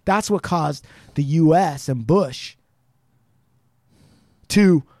 That's what caused the U.S. and Bush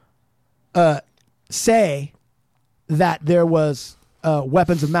to say that there was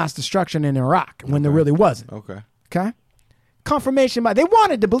weapons of mass destruction in Iraq when there really wasn't. Okay? Confirmation by, they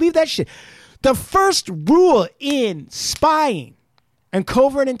wanted to believe that shit. The first rule in spying and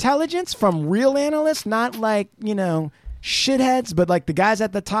covert intelligence from real analysts, not like, shitheads, but like the guys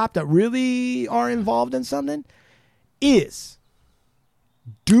at the top that really are involved in something, is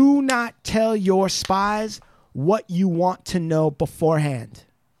do not tell your spies what you want to know beforehand.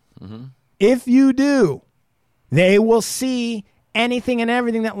 If you do, they will see anything and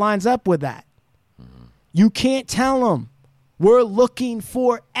everything that lines up with that. You can't tell them, we're looking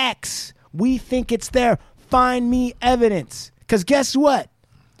for X. We think it's there. Find me evidence. Because guess what?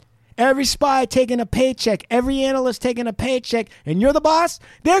 Every spy taking a paycheck, every analyst taking a paycheck, and you're the boss,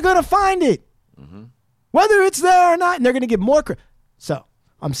 they're going to find it. Whether it's there or not, and they're going to give more credit. So,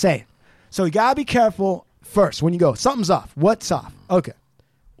 I'm saying. So, you got to be careful first when you go, something's off. What's off? Okay.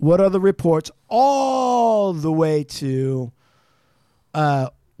 What are the reports all the way to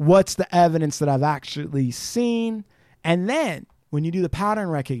what's the evidence that I've actually seen? And then when you do the pattern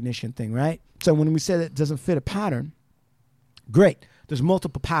recognition thing, right? So when we say that it doesn't fit a pattern, great. There's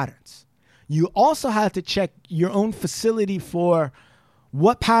multiple patterns. You also have to check your own facility for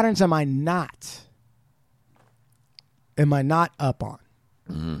what patterns am I not up on?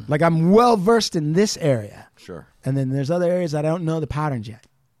 Like I'm well versed in this area. Sure. And then there's other areas that I don't know the patterns yet.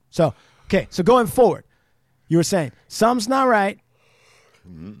 So, okay. So going forward, you were saying something's not right.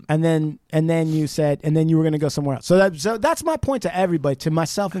 And then you said, and then you were going to go somewhere else. So that's my point to everybody, to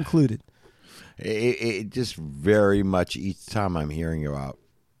myself included. It just very much, each time I'm hearing about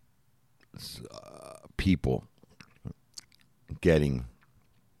people getting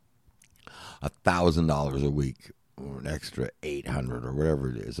 $1,000 a week or an extra $800 or whatever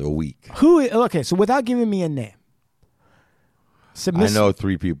it is a week. Okay, so without giving me a name. I know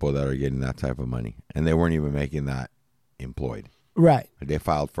 3 people that are getting that type of money, and they weren't even making that employed. Right. They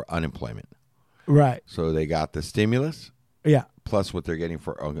filed for unemployment. Right. So they got the stimulus. Yeah. Plus what they're getting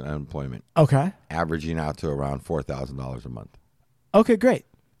for unemployment. Okay. Averaging out to around $4,000 a month. Okay, great.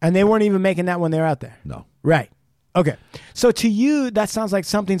 And they weren't even making that when they were out there? No. Right. Okay. So to you, that sounds like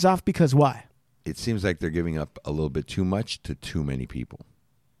something's off because why? It seems like they're giving up a little bit too much to too many people.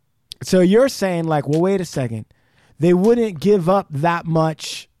 So you're saying like, well, wait a second. They wouldn't give up that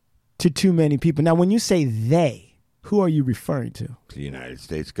much to too many people. Now, when you say they, who are you referring to? The United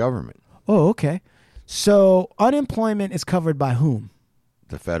States government. Oh, okay. So unemployment is covered by whom?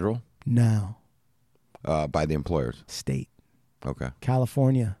 The federal? No. By the employers. State. Okay.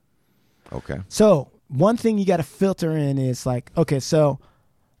 California. Okay. So one thing you got to filter in is like, okay, so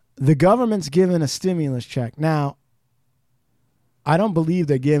the government's giving a stimulus check. Now, I don't believe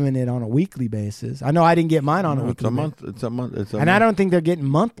they're giving it on a weekly basis. I know I didn't get mine on a weekly basis. It's a month. I don't think they're getting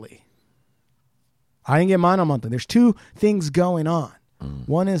monthly. I didn't get mine on monthly. There's two things going on.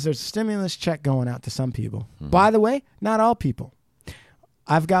 One is there's a stimulus check going out to some people. By the way, not all people.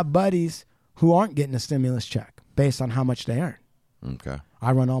 I've got buddies who aren't getting a stimulus check based on how much they earn. Okay.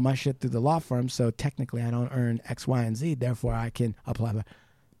 I run all my shit through the law firm, so technically I don't earn X, Y, and Z. Therefore, I can apply.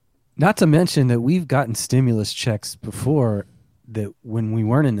 Not to mention that we've gotten stimulus checks before that when we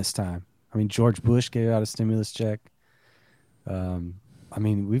weren't in this time. I mean, George Bush gave out a stimulus check. I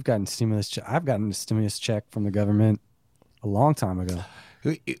mean, we've gotten stimulus. I've gotten a stimulus check from the government a long time ago.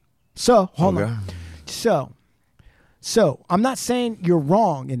 So hold on. So I'm not saying you're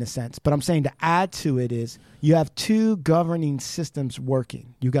wrong in a sense, but I'm saying to add to it is you have two governing systems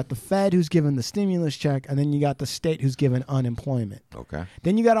working. You got the Fed who's given the stimulus check, and then you got the state who's given unemployment. Okay.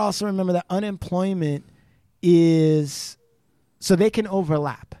 Then you got to also remember that unemployment is so they can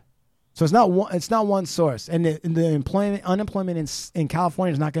overlap. So it's not one source, and the unemployment in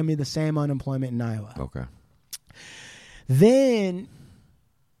California is not going to be the same unemployment in Iowa. Okay. Then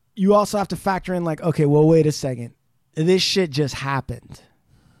you also have to factor in like, okay, well, wait a second. This shit just happened,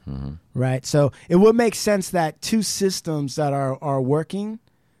 right? So it would make sense that two systems that are working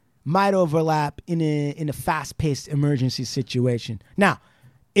might overlap in a fast-paced emergency situation. Now,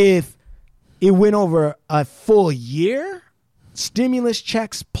 if it went over a full year, stimulus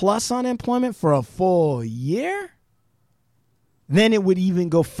checks plus unemployment for a full year, then it would even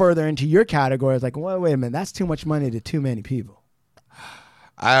go further into your category. It's like, well, wait a minute, that's too much money to too many people.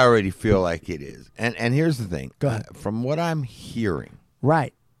 I already feel like it is. And here's the thing. Go ahead. From what I'm hearing.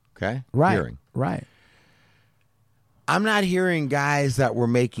 Right. Okay? Right. Hearing. Right. I'm not hearing guys that were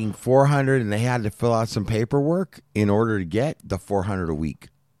making $400 and they had to fill out some paperwork in order to get the $400 a week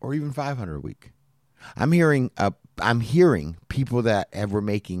or even $500 a week. I'm hearing people that were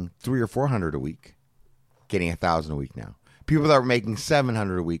making $300 or $400 a week getting $1,000 a week now. People that were making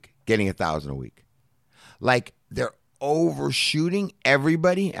 $700 a week getting $1,000 a week. Like they're overshooting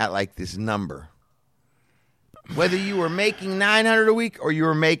everybody at like this number. Whether you were making $900 a week or you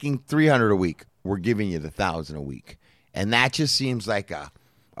were making $300 a week, we're giving you the $1,000 a week. And that just seems like a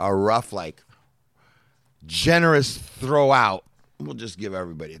rough, like generous throw out. We'll just give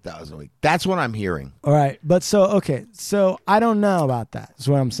everybody $1,000 a week. That's what I'm hearing. All right. But so I don't know about that is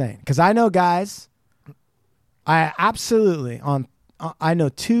what I'm saying. Because I know guys, I know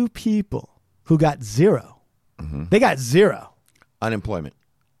two people who got zero. They got zero. Unemployment.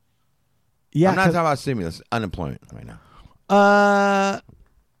 Yeah. I'm not talking about stimulus. Unemployment right now.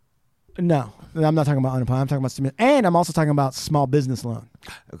 No. I'm not talking about unemployment. I'm talking about stimulus. And I'm also talking about small business loan.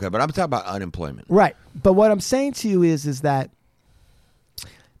 Okay, but I'm talking about unemployment. Right. But what I'm saying to you is that,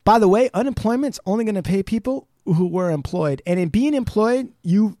 by the way, unemployment's only going to pay people who were employed. And in being employed,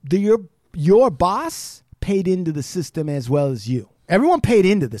 your boss paid into the system as well as you. Everyone paid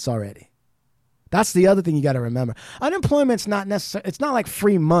into this already. That's the other thing you got to remember. Unemployment's not necessary. It's not like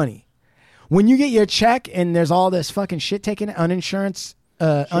free money. When you get your check and there's all this fucking shit taken, unemployment insurance,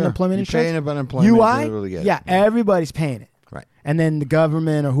 paying up unemployment. UI, everybody's paying it. Right. And then the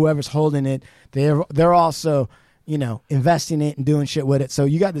government or whoever's holding it, they're also, investing it and doing shit with it. So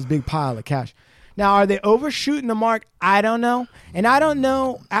you got this big pile of cash. Now, are they overshooting the mark? I don't know, and I don't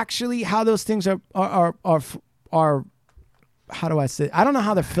know actually how those things are. How do I say? I don't know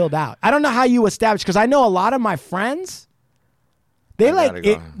how they're filled out. I don't know how you establish, because I know a lot of my friends, they like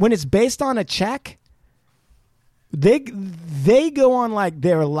it when it's based on a check. They go on like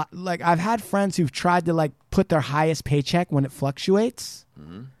they're like, I've had friends who've tried to like put their highest paycheck when it fluctuates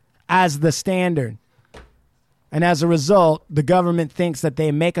as the standard. And as a result, the government thinks that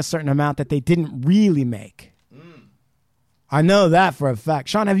they make a certain amount that they didn't really make. I know that for a fact.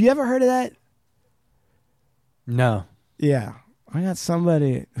 Sean, have you ever heard of that? No. Yeah. I got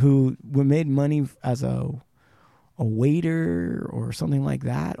somebody who made money as a waiter or something like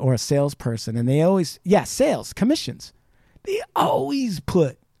that, or a salesperson, and they always, sales, commissions. They always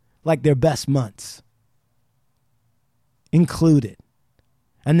put like their best months included.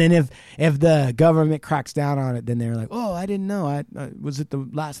 And then if the government cracks down on it, then they're like, oh, I didn't know. Was it the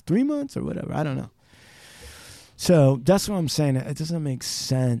last 3 months or whatever? I don't know. So that's what I'm saying. It doesn't make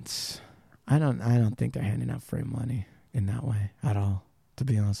sense. I don't think they're handing out free money in that way at all, to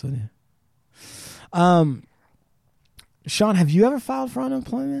be honest with you. Sean, have you ever filed for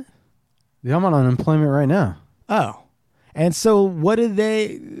unemployment? Yeah, I'm on unemployment right now. Oh. And so what did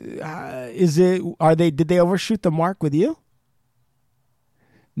did they overshoot the mark with you?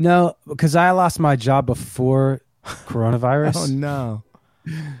 No, because I lost my job before coronavirus. Oh, no.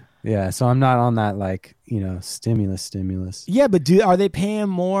 Yeah, so I'm not on that like, stimulus. Yeah, but are they paying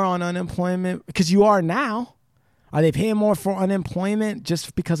more on unemployment? Because you are now. Are they paying more for unemployment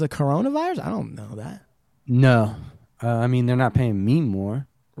just because of coronavirus? I don't know that. No. I mean, they're not paying me more.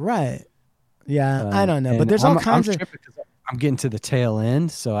 Right. Yeah, I don't know. But there's all kinds of... I'm getting to the tail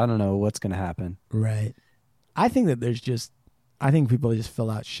end, so I don't know what's going to happen. Right. I think that I think people just fill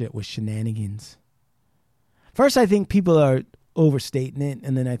out shit with shenanigans. First, I think people are overstating it,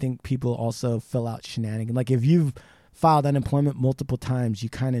 and then I think people also fill out shenanigans. Like if you've filed unemployment multiple times, you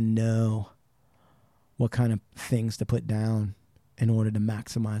kind of know what kind of things to put down in order to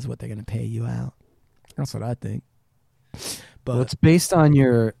maximize what they're going to pay you out. That's what I think. But it's based on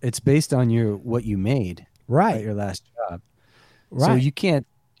your what you made at your last job. Right. So you can't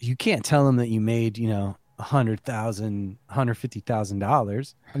tell them that you made,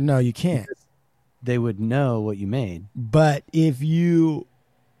 $150,000. No, you can't. They would know what you made. But I think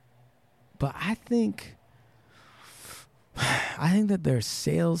that there's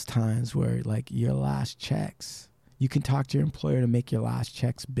sales times where like your last checks, you can talk to your employer to make your last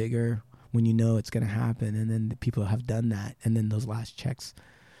checks bigger when you know it's going to happen. And then the people have done that. And then those last checks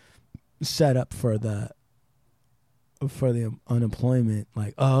set up for the unemployment.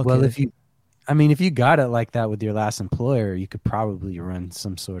 Like, oh, okay. Well, if you got it like that with your last employer, you could probably run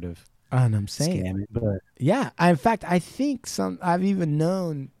some sort of and I'm saying, scam. But yeah, in fact, I think I've even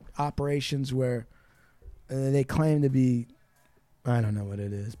known operations where they claim to be, I don't know what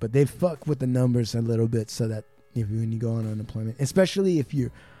it is, but they fuck with the numbers a little bit so that when you go on unemployment, especially if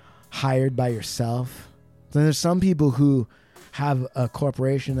you're hired by yourself. Then there's some people who have a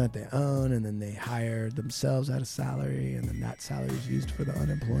corporation that they own and then they hire themselves at a salary and then that salary is used for the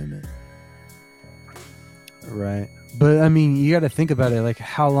unemployment. Right. But I mean, you got to think about it. Like,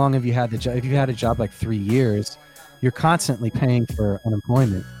 how long have you had the job? If you had a job like 3 years, you're constantly paying for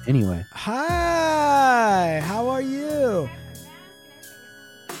unemployment anyway. Hi, how are you?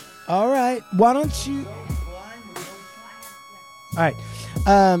 All right. Why don't you? All right.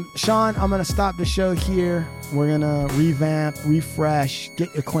 Sean, I'm going to stop the show here. We're going to revamp, refresh,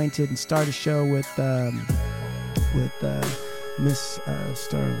 get acquainted, and start a show with Miss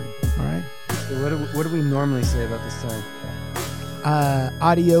Sterling. All right? So what do we normally say about this time?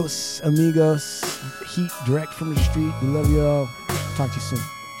 Adios, amigos. Heat direct from the street. We love you all. Talk to you soon.